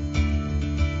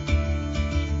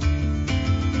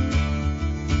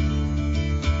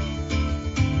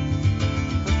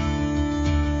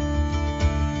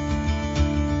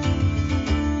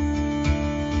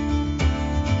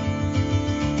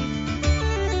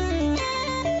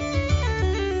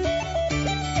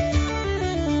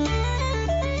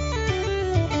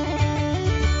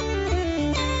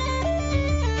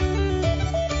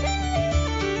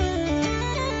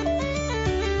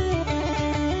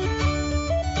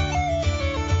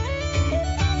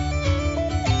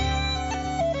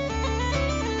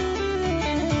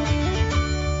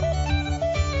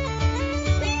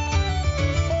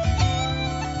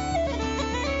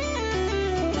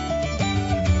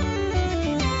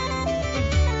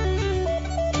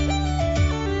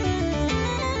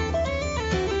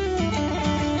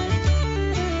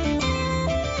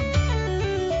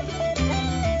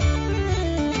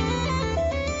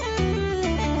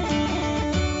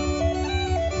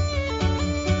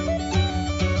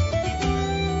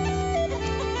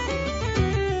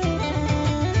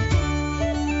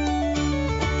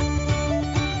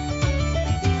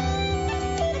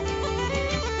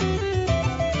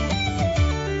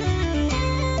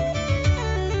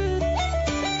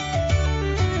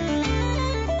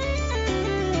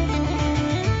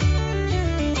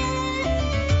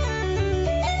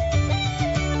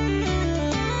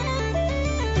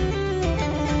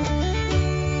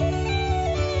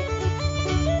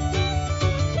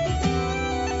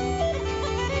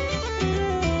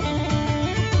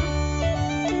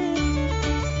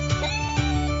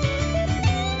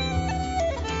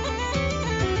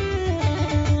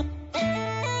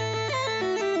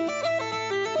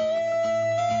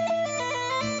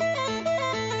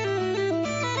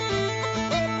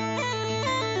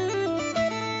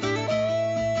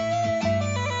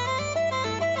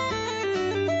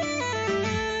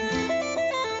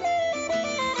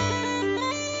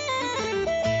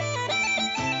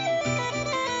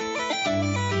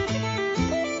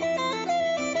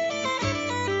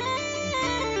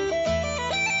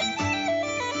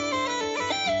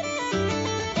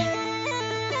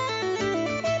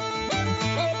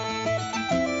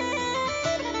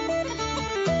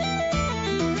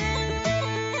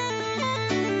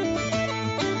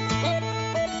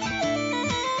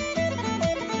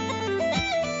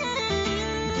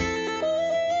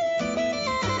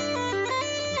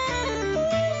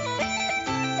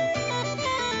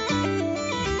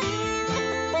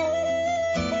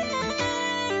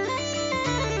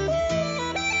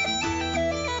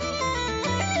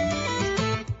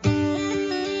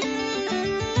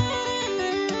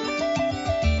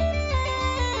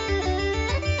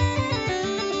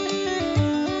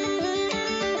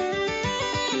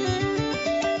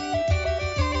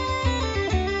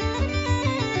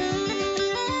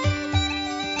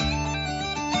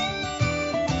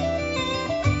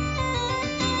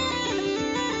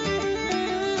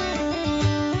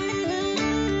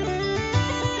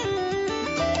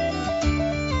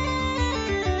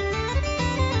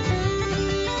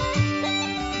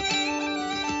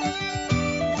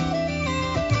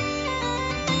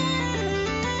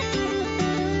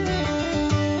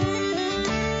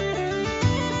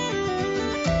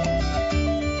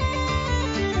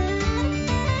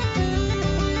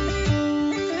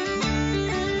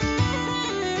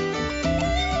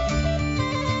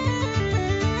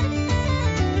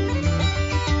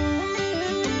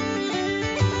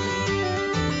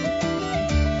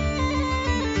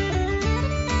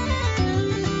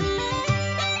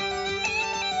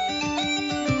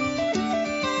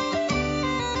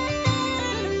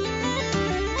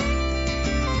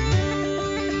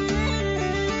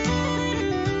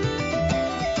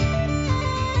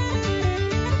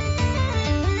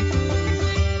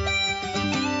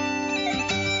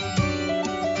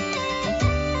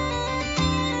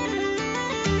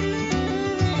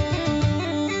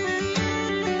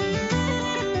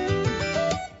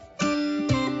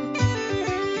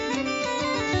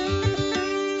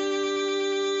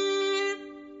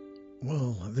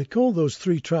 They call those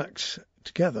 3 tracks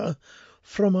together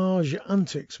Fromage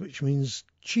Antics, which means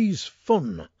cheese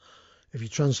fun, if you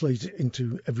translate it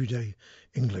into everyday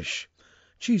English.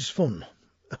 Cheese fun,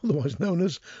 otherwise known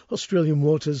as Australian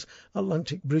Waters,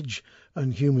 Atlantic Bridge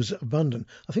and Humours Abandon.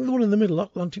 I think the one in the middle,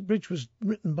 Atlantic Bridge, was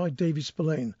written by Davy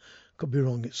Spillane. Could be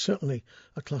wrong. It's certainly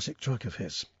a classic track of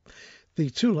his.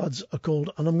 The 2 lads are called,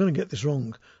 and I'm going to get this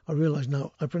wrong, I realise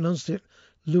now, I pronounced it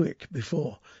Loic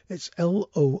before. It's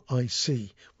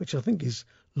L-O-I-C, which I think is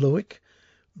Loic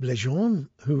Blejon,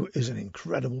 who is an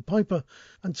incredible piper,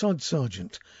 and Todd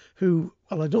Sargent, who,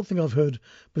 well, I don't think I've heard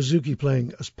bouzouki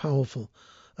playing as powerful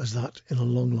as that in a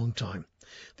long, long time.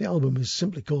 The album is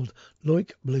simply called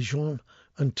Loic Blejon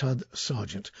and Todd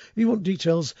Sargent. If you want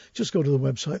details, just go to the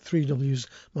website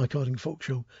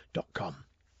 3wsmycardingfolkshow.com.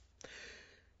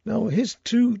 Now, here's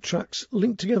 2 tracks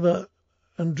linked together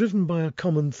and driven by a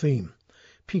common theme: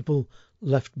 people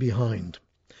left behind.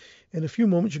 In a few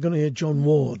moments you're going to hear John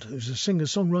Ward, who's a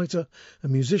singer-songwriter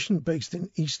and musician based in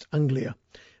East Anglia,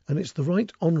 and it's the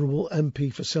Right Honourable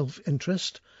MP for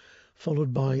Self-Interest,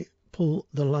 followed by Pull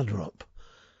the Ladder Up.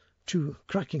 2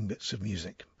 cracking bits of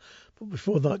music. But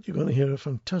before that you're going to hear a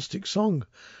fantastic song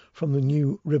from the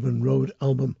new Ribbon Road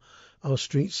album, Our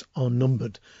Streets Are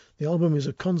Numbered. The album is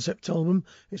a concept album.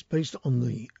 It's based on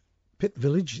the Pit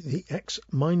Village, the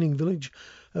ex-mining village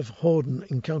of Hordern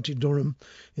in County Durham.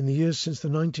 In the years since the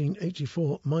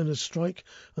 1984 miners' strike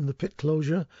and the pit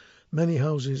closure, many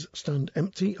houses stand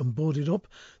empty and boarded up.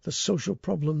 The social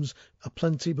problems are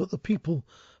plenty, but the people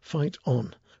fight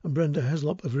on. And Brenda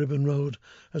Heslop of Ribbon Road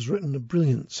has written a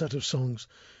brilliant set of songs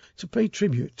to pay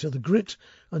tribute to the grit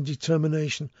and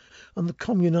determination and the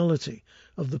communality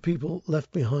of the people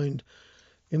left behind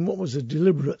in what was a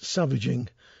deliberate savaging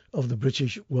of the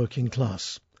British working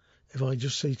class. If I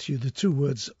just say to you the 2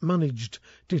 words managed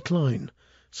decline,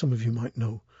 some of you might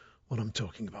know what I'm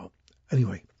talking about.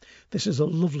 Anyway, this is a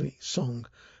lovely song.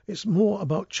 It's more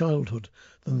about childhood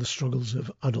than the struggles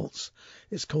of adults.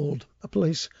 It's called A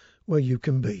Place Where You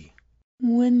Can Be.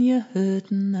 When you're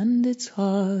hurting and it's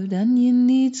hard and you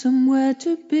need somewhere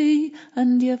to be,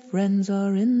 and your friends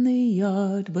are in the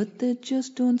yard but they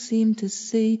just don't seem to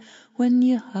see, when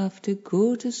you have to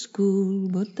go to school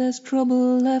but there's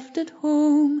trouble left at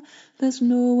home, there's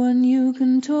no one you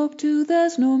can talk to,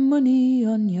 there's no money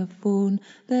on your phone,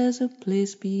 there's a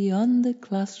place beyond the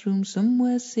classroom,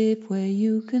 somewhere safe where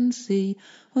you can see,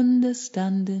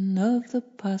 understanding of the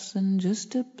past and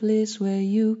just a place where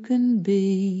you can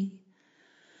be.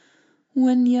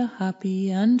 When you're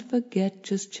happy and forget,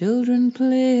 just children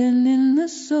playing in the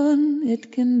sun,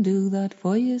 it can do that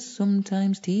for you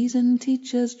sometimes, teasing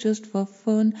teachers just for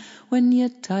fun. When you're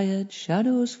tired,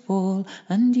 shadows fall,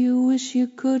 and you wish you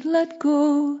could let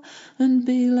go and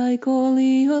be like all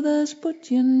the others,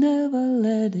 but you never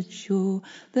let it show.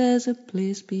 There's a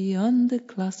place beyond the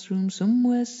classroom,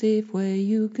 somewhere safe where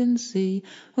you can see,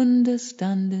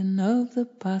 understanding of the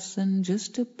past and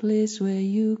just a place where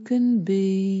you can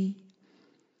be.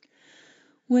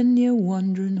 When you're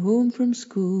wandering home from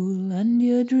school and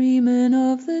you're dreaming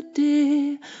of the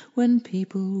day when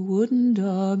people wouldn't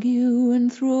argue and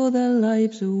throw their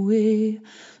lives away,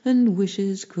 and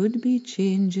wishes could be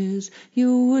changes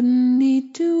you wouldn't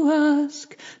need to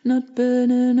ask, not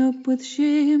burning up with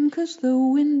shame 'cause the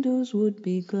windows would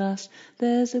be glass,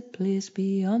 there's a place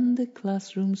beyond the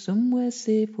classroom, somewhere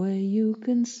safe where you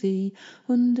can see,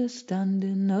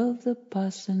 understanding of the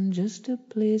past and just a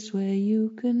place where you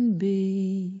can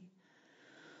be.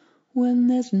 When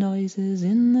there's noises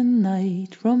in the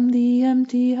night from the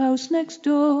empty house next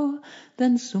door,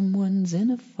 then someone's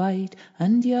in a fight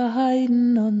and you're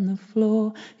hiding on the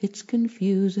floor. It's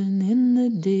confusing in the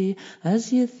day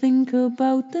as you think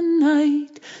about the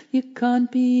night. You can't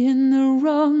be in the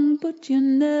wrong, but you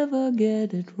never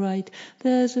get it right.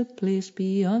 There's a place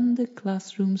beyond the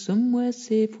classroom, somewhere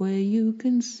safe where you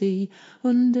can see,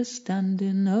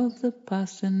 understanding of the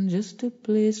past and just a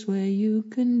place where you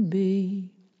can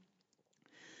be.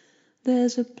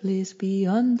 There's a place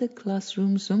beyond the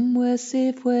classroom, somewhere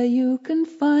safe where you can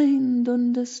find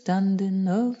understanding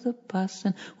of the past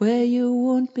and where you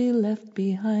won't be left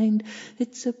behind.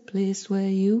 It's a place where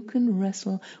you can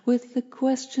wrestle with the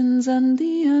questions and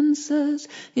the answers.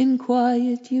 In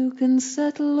quiet you can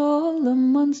settle all the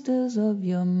monsters of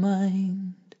your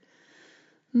mind.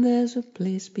 There's a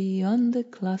place beyond the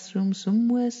classroom,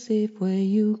 somewhere safe where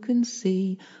you can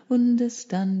see,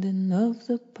 understanding of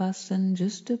the past and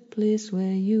just a place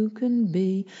where you can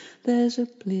be. There's a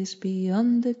place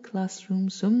beyond the classroom,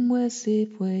 somewhere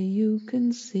safe where you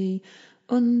can see,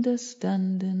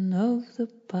 understanding of the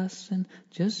past and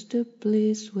just a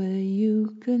place where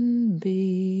you can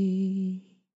be.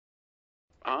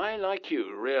 I, like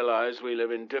you, realize we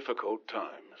live in difficult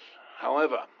times.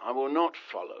 However, I will not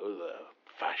follow the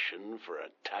fashion for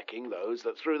attacking those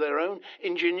that through their own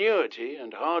ingenuity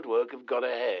and hard work have got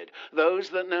ahead,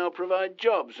 those that now provide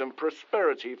jobs and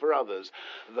prosperity for others,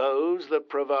 those that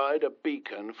provide a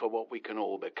beacon for what we can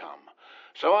all become.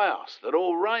 So I ask that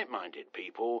all right-minded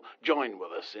people join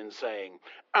with us in saying,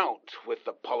 out with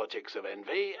the politics of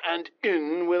envy and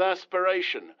in with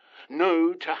aspiration.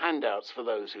 No to handouts for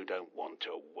those who don't want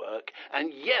to work,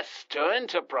 and yes to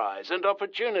enterprise and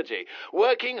opportunity,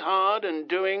 working hard and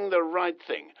doing the right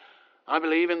thing. I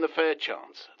believe in the fair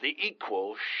chance, the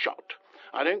equal shot.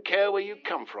 I don't care where you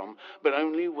come from, but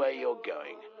only where you're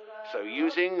going. So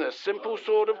using the simple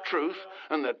sword of truth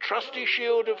and the trusty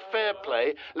shield of fair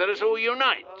play, let us all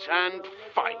unite and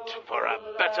fight for a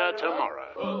better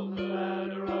tomorrow. Pull the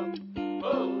ladder up,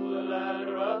 pull the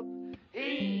ladder up.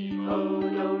 Heave-ho,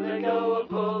 don't let go,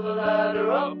 pull the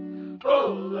ladder up.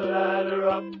 Pull the ladder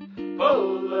up,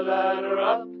 pull the ladder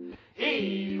up.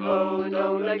 Heave-ho,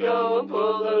 don't let go,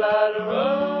 pull the ladder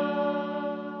up.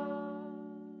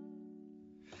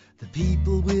 The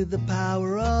people with the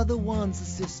power are the ones the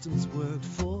systems work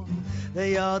for.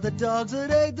 They are the dogs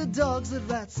that ate the dogs, the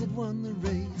rats that won the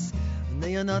race. And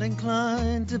they are not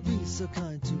inclined to be so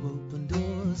kind to open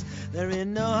doors. They're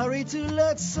in no hurry to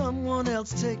let someone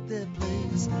else take their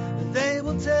place. But they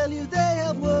will tell you they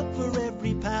have worked for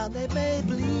every pound they've made.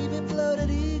 Believe in bloated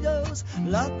egos,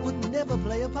 luck would never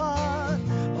play a part.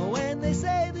 Or when they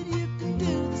say that you can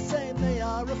do the same, they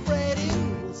are afraid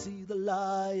you will see the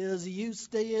liars. You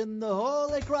stay in the hole,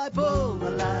 they cry, pull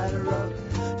the ladder up,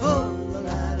 pull the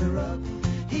ladder up.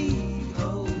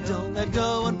 Heave-ho, don't let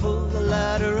go and pull the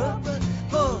ladder up.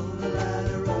 Pull the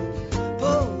ladder up,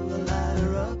 pull the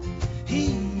ladder up.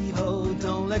 Heave-ho,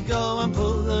 don't let go and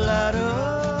pull the ladder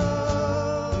up.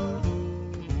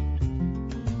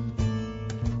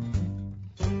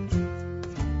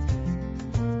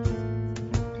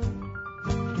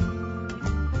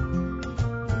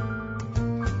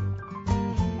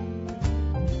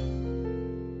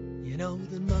 You know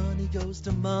that money goes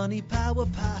to money, power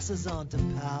passes on to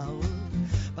power.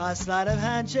 By sleight of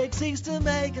handshake seeks to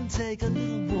make and take a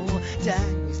little more.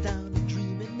 Dangles down the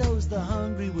dream, it knows the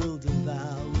hungry will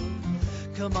devour.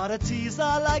 Commodities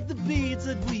are like the beads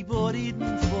that we bought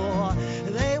Eden for.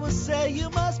 They will say you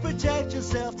must protect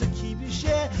yourself to keep your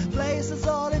share. Places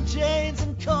all in chains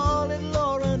and call it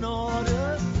law and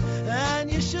order. And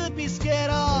you should be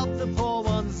scared of the poor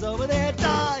ones over there,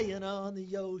 dying on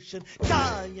the ocean,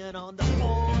 dying on the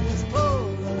borders.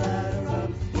 Pull the ladder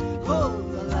up, pull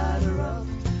the ladder up.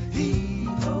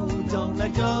 Heave-ho, don't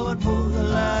let go and pull the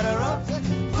ladder up.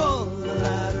 Pull the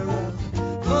ladder up,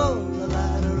 pull the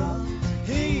ladder up.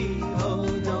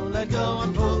 Heave-ho, don't let go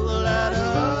and pull the ladder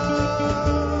up.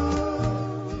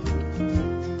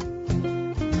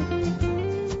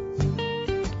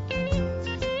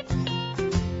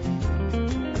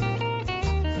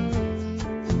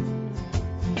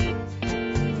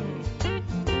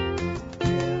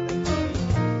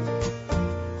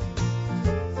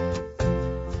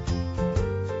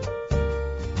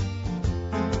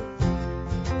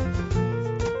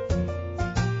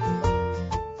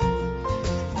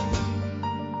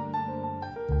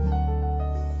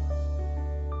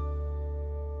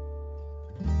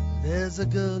 There's a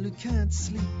girl who can't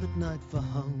sleep at night for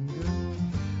hunger.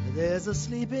 There's a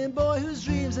sleeping boy whose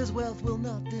dreams his wealth will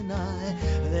not deny.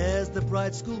 There's the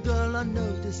bright schoolgirl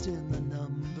unnoticed in the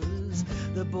numbers,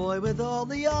 the boy with all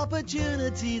the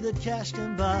opportunity that cash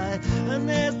can buy. And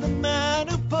there's the man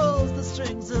who pulls the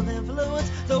strings of influence,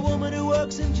 the woman who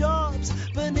works in jobs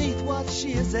beneath what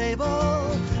she is able.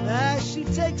 As she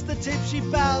takes the tip, she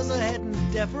bows her head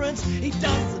in deference. He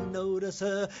doesn't notice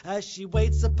her as she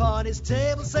waits upon his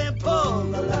table, saying, pull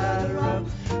the ladder up,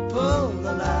 pull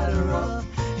the ladder up.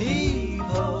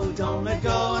 Heave-ho, don't let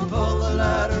go and pull the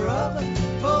ladder up.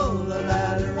 Pull the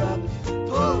ladder up,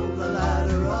 pull the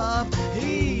ladder up.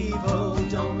 Heave-ho,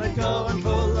 don't let go and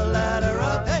pull the ladder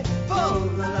up. Hey, pull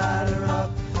the ladder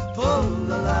up, pull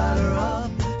the ladder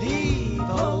up.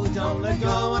 Heave-ho, don't let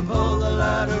go and pull the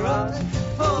ladder up.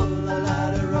 Pull the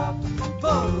ladder up,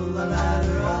 pull the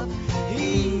ladder up.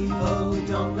 Heave-ho,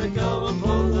 don't let go and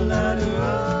pull the ladder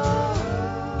up.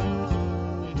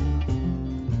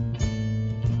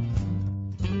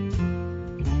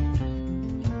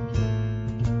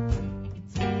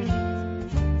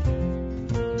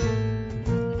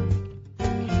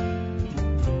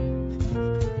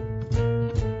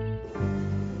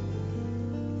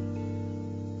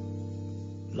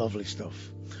 Lovely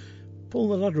stuff. Pull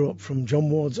the Ladder Up from John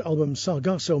Ward's album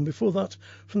Sargasso, and before that,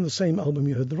 from the same album,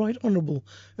 you heard the Right Honourable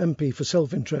MP for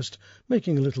Self-Interest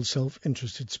making a little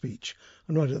self-interested speech.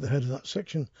 And right at the head of that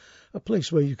section, A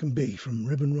Place Where You Can Be from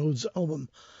Ribbon Road's album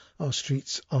Our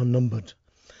Streets Are Numbered.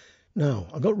 Now,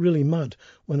 I got really mad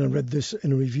when I read this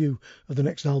in a review of the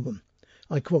next album.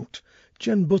 I quote,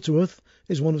 Jen Butterworth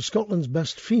is one of Scotland's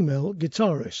best female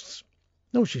guitarists.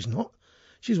 No, she's not.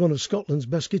 She's one of Scotland's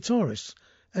best guitarists.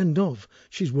 End of.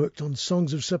 She's worked on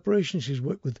Songs of Separation. She's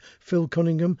worked with Phil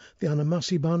Cunningham, the Anna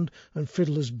Massey Band, and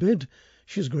Fiddler's Bid.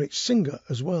 She's a great singer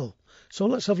as well. So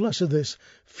let's have less of this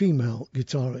female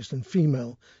guitarist and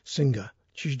female singer.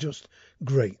 She's just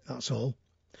great, that's all.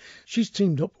 She's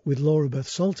teamed up with Laura Beth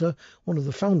Salter, one of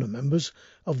the founder members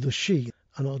of The She.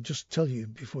 And I'll just tell you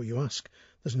before you ask,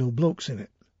 there's no blokes in it.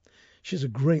 She's a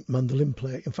great mandolin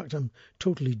player. In fact, I'm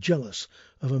totally jealous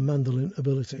of her mandolin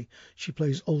ability. She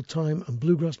plays old-time and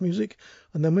bluegrass music,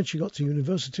 and then when she got to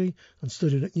university and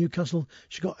studied at Newcastle,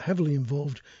 she got heavily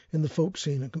involved in the folk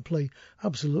scene and can play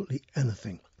absolutely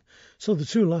anything. So the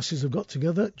two lasses have got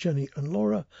together, Jenny and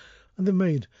Laura, and they've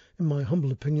made, in my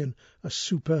humble opinion, a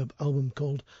superb album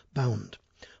called Bound.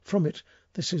 From it,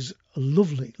 this is a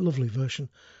lovely, lovely version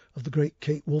of the great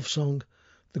Kate Wolf song,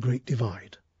 The Great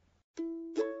Divide.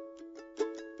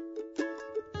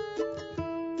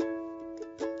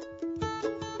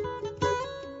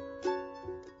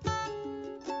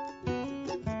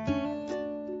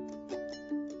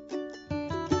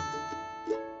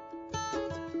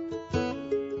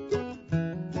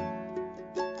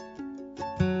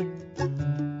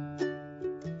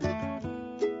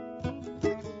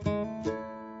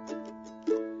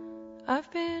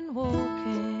 I've been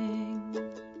walking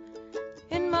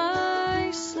in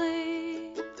my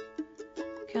sleep,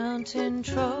 counting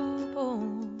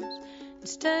troubles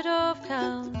instead of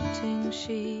counting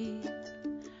sheep.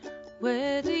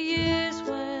 Where the years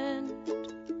went,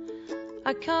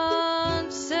 I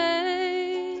can't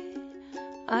say.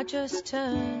 I just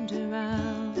turned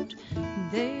around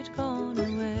and they'd gone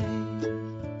away.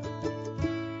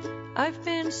 I've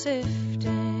been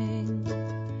sifting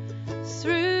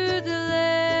through the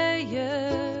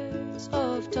layers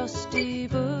of dusty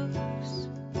books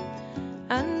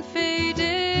and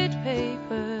faded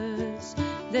papers.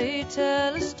 They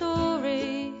tell a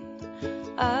story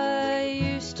I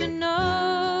used to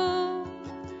know.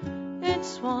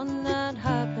 It's one that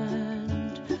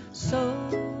happened so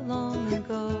long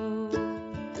ago,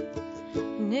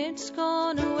 and it's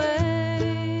gone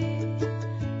away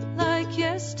like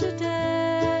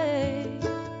yesterday.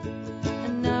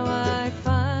 And now I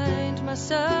find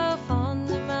myself on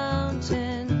the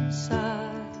mountainside,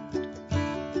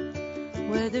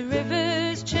 where the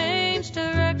rivers change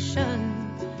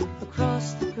direction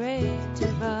across the great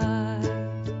divide.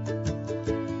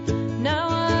 Now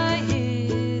I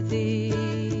hear the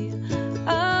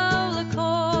owl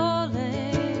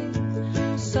calling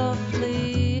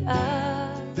softly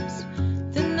as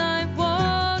the night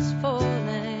was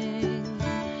falling.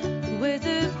 With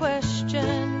a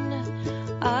question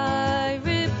I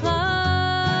reply,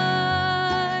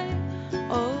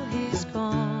 oh, he's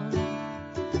gone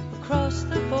across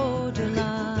the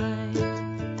borderline,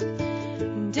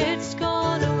 and it's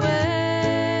gone away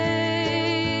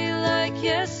like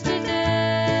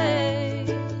yesterday.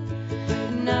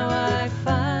 And now I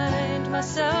find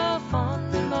myself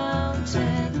on the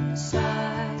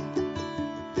mountainside,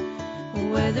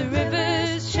 where the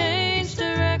rivers change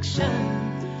direction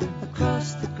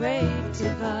across the great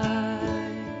divide.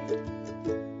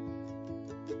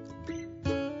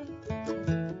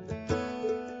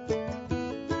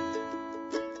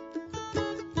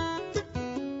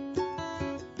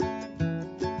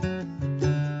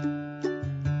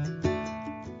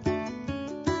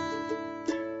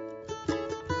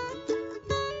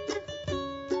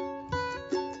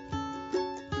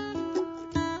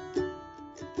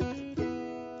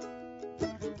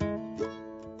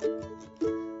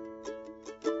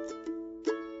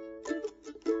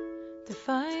 The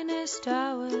finest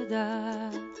hour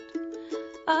that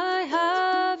I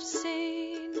have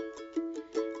seen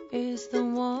is the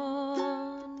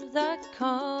one that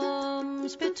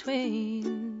comes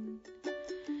between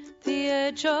the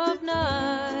edge of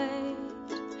night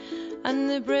and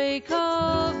the break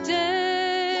of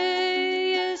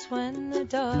day, is when the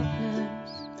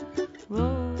darkness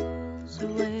rolls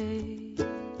away,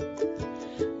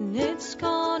 and it's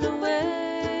gone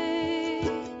away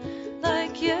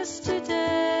like yesterday.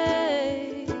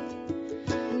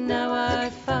 And now I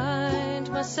find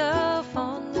myself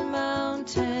on the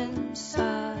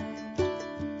mountainside,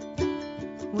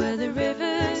 where the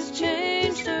rivers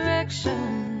change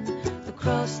direction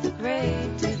across the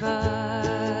great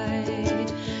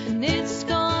divide. And it's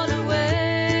gone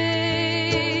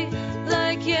away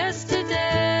like yesterday.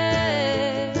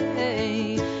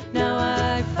 Now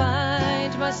I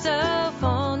find myself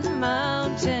on the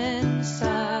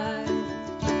mountainside,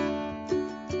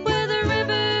 where the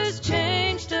rivers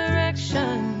change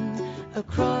direction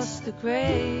across the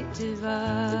great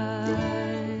divide.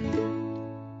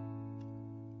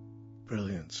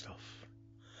 Brilliant stuff.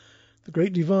 The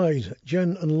Great Divide,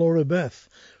 Jen and Laura Beth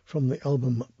from the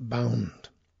album Bound.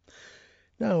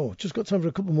 Now, just got time for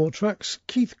a couple more tracks.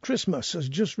 Keith Christmas has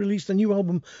just released a new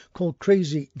album called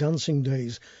Crazy Dancing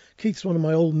Days. Keith's one of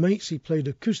my old mates. He played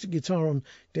acoustic guitar on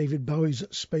David Bowie's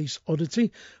Space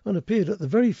Oddity and appeared at the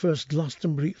very first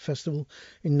Glastonbury Festival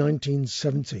in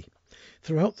 1970.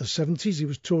 Throughout the 70s, he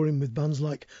was touring with bands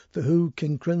like The Who,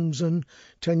 King Crimson,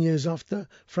 10 Years After,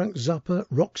 Frank Zappa,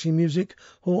 Roxy Music,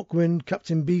 Hawkwind,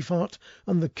 Captain Beefheart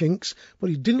and The Kinks, but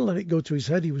he didn't let it go to his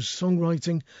head. He was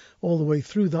songwriting all the way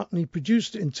through that, and he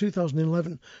produced in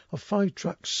 2011 a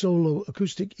 5-track solo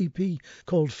acoustic EP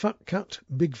called Fat Cat,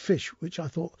 Big Fish, which I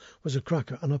thought was a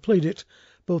cracker, and I played it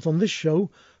both on this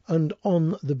show and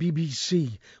on the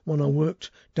BBC when I worked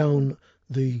down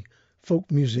the folk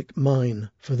music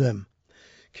mine for them.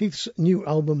 Keith's new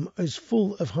album is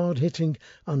full of hard-hitting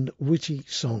and witty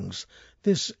songs.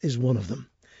 This is one of them.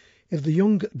 If the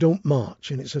Young Don't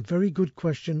March, and it's a very good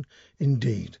question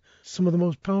indeed. Some of the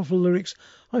most powerful lyrics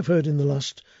I've heard in the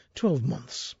last 12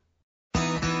 months.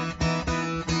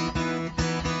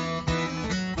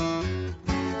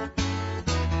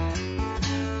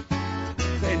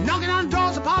 They're knocking on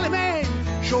doors of Parliament,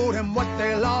 show them what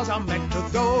their laws are meant to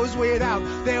those without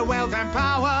their wealth and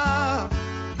power.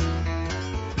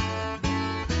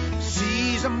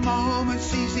 Seize a moment,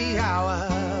 seize the hour.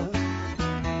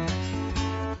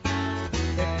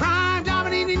 They're prime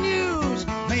dominating news.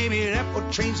 Maybe that will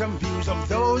change some views of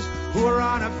those who are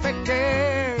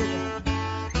unaffected.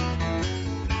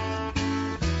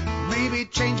 Maybe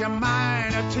change a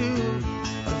mind or two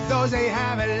of those they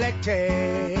have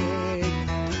elected.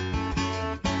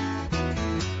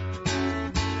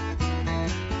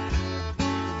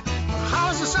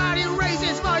 How society raises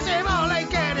its voice if all they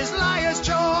get is liar's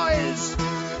choice.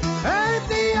 If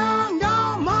the young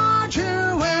don't march, who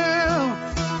will?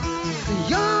 The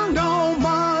young don't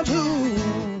march,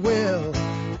 who will?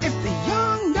 If the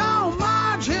young don't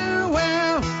march, who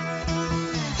will?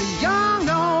 The young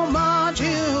don't march,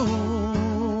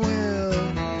 who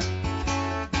will?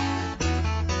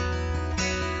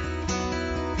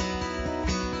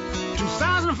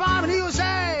 2005 in the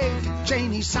USA,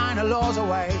 Cheney signed her laws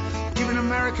away, giving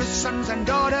America's sons and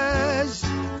daughters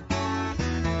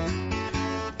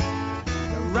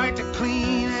the right to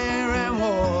clean air and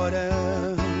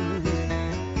water.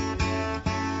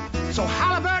 So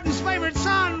Halliburton's favorite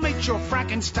son made sure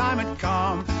fracking's time had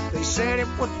come. They said it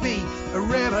would be a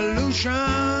revolution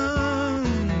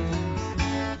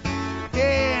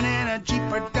in energy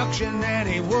production, and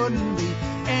it wouldn't be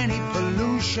any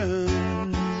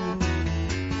pollution.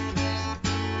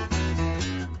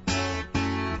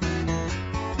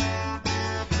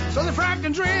 So they fracked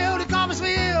and drilled the Columbus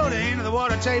field, into the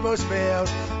water table spilled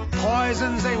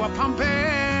poisons they were pumping,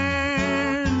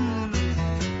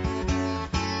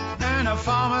 and the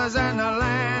farmers and the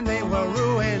land, they were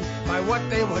ruined by what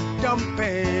they were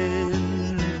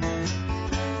dumping.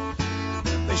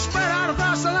 They spread out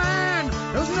across the land,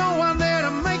 there was no one there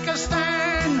to make a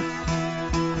stand.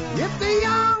 If the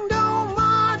young don't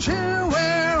march, who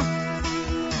will?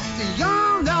 The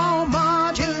young don't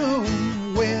march, who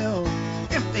will?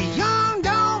 If the young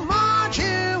don't march,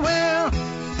 who will?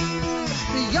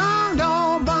 The young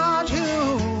don't march,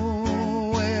 who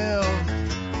will?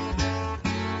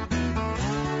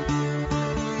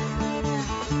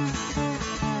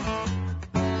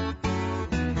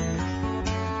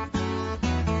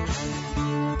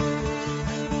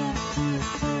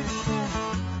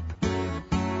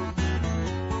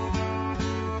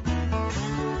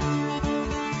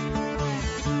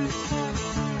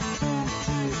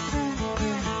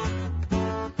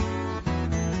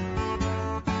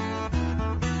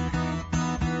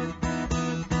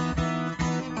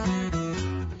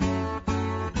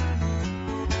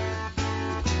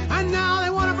 And now they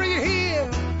want to bring it here.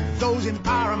 Those in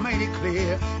power made it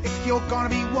clear. If you're gonna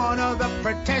be one of the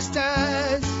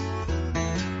protesters,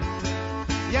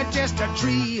 you're just a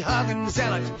tree-hugging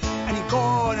zealot, and you're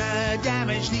gonna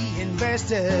damage the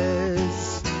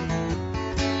investors.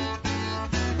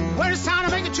 When it's time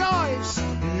to make a choice,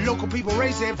 local people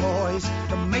raise their voice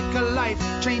to make a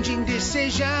life-changing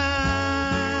decision.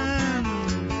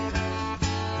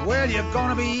 well, you're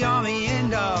gonna be on the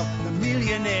end of the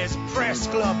Millionaires Press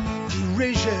Club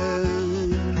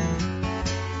derision.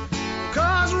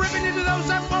 Cause ripping into those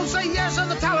that won't say yes are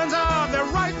the talons of the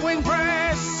right-wing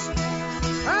press.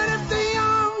 And if the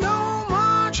young don't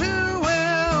march, who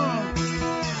will?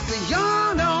 The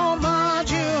young don't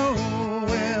march, you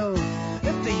will.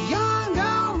 If the young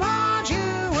don't march,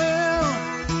 you will.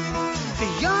 The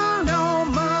young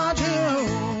don't march,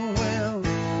 you will.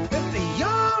 If the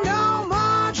young don't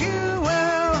march, you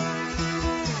will.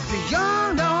 The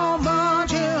young don't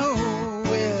march, you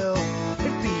will.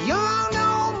 If the young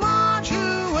don't march, you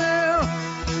will.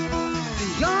 The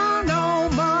young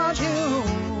don't march, you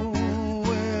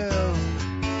will.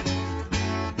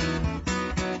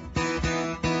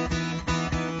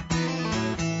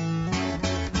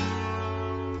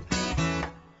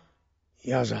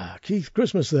 Yazza, Keith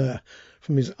Christmas there,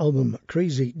 from his album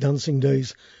Crazy Dancing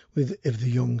Days with If the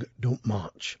Young Don't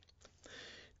March.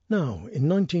 Now, in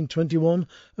 1921,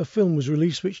 a film was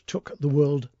released which took the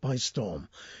world by storm.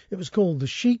 It was called The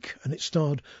Sheik, and it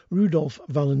starred Rudolph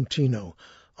Valentino,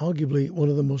 arguably one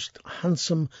of the most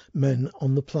handsome men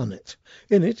on the planet.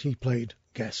 In it, he played,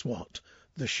 guess what,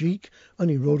 the Sheik, and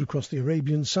he rode across the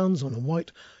Arabian sands on a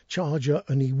white charger,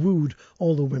 and he wooed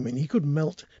all the women. He could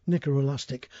melt knicker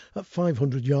elastic at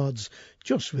 500 yards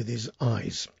just with his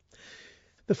eyes.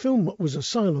 The film was a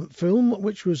silent film,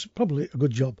 which was probably a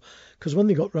good job, because when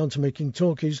they got round to making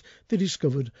talkies, they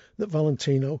discovered that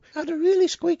Valentino had a really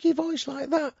squeaky voice like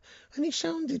that, and he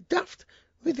sounded daft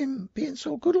with him being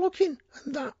so good-looking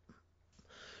and that.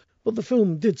 But the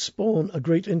film did spawn a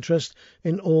great interest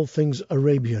in all things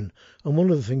Arabian, and one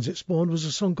of the things it spawned was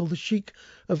a song called The Sheik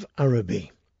of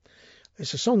Araby.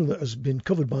 It's a song that has been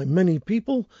covered by many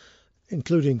people,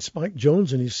 including Spike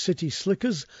Jones and his City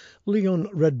Slickers, Leon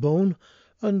Redbone,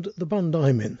 and the band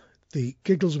I'm in, the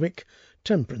Giggleswick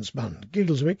Temperance Band.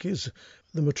 Giggleswick is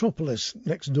the metropolis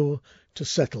next door to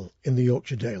Settle in the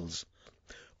Yorkshire Dales.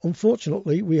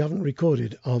 Unfortunately, we haven't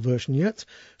recorded our version yet,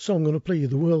 so I'm going to play you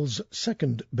the world's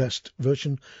second best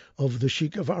version of The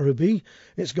Sheik of Araby.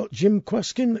 It's got Jim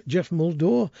Kweskin, Jeff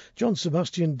Muldaur, John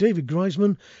Sebastian, David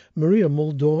Griezmann, Maria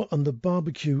Muldaur and the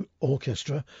Barbecue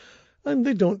Orchestra, and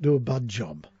they don't do a bad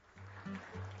job.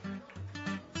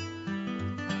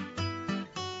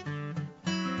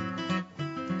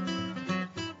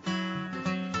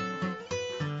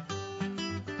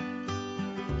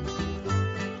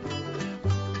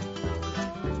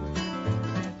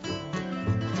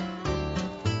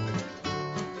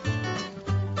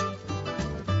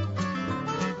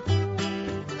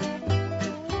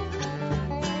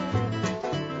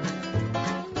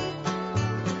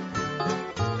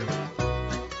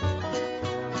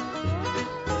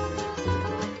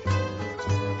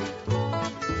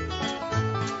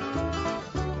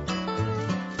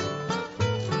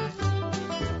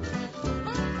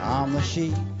 I'm the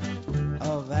Sheik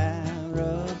of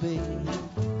Araby.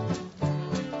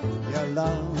 Your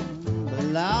love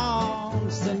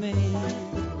belongs to me.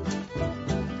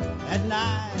 At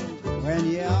night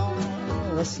when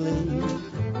you're asleep,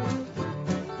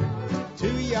 to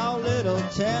your little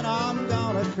tent I'm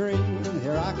gonna creep.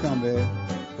 Here I come, babe.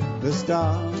 The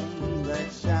stars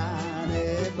that shine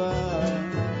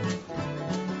above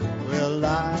will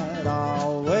light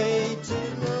our way to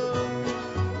love.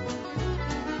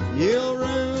 You'll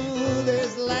rule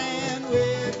this land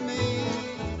with me.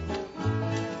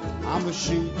 I'm the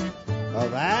Sheik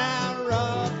of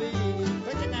Araby.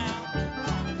 Pick it now.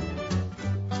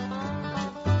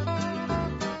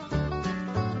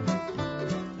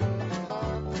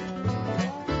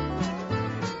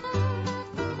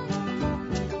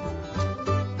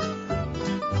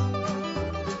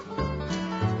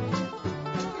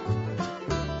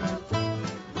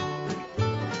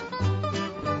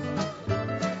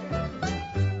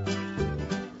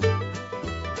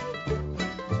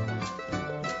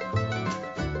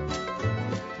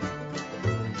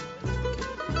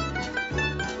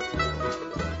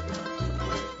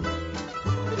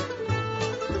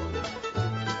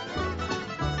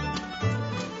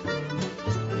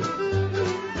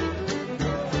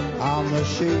 I'm the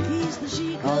Sheik. He's the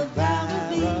Sheik of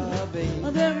Araby.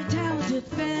 A very talented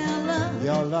fella.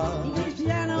 Your love He plays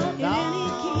piano in any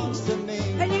belongs key. to me.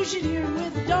 And you should hear him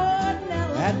with the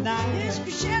Dardanella. At night His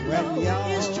crescendo, when you're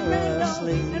his tremendo,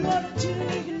 asleep. and what a tune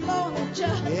he can launch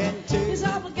Into his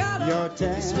obligato, your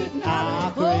tent his sweet and I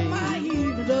hollow. Oh creep. my,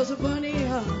 he does a funny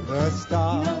The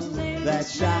stars that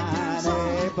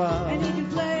shine above and he can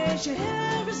play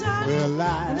Scheherazade. will And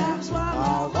light that's why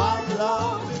our what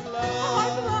belongs to my heart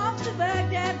love. belongs to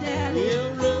Baghdad Daddy.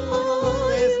 He'll rule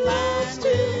this land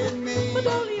with me.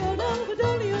 Badolio-do,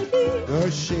 badolio-dee.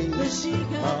 The Sheik The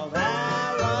Sheik of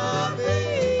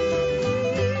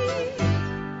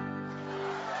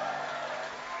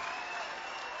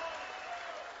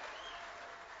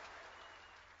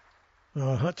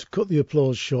I had to cut the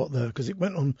applause short there because it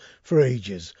went on for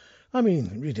ages. I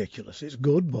mean, ridiculous. It's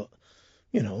good, but,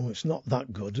 you know, it's not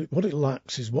that good. What it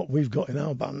lacks is what we've got in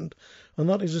our band, and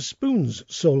that is a spoons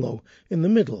solo in the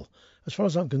middle. As far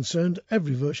as I'm concerned,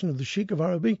 every version of the Sheik of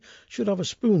Araby should have a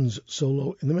spoons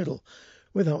solo in the middle.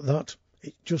 Without that,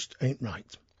 it just ain't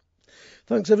right.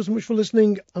 Thanks ever so much for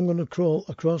listening. I'm going to crawl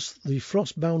across the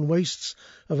frost-bound wastes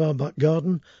of our back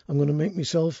garden. I'm going to make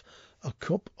myself a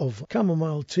cup of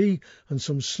chamomile tea and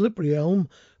some slippery elm,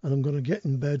 and I'm going to get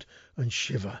in bed and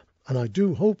shiver. And I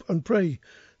do hope and pray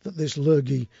that this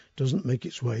lurgy doesn't make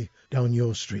its way down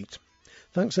your street.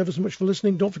 Thanks ever so much for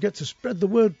listening. Don't forget to spread the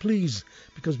word, please,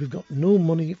 because we've got no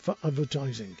money for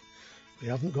advertising. We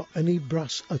haven't got any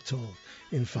brass at all,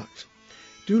 in fact.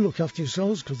 Do look after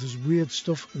yourselves, because there's weird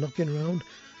stuff knocking around,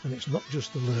 and it's not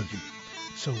just the lurgy.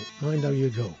 So mind how you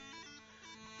go.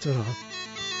 Ta-ra.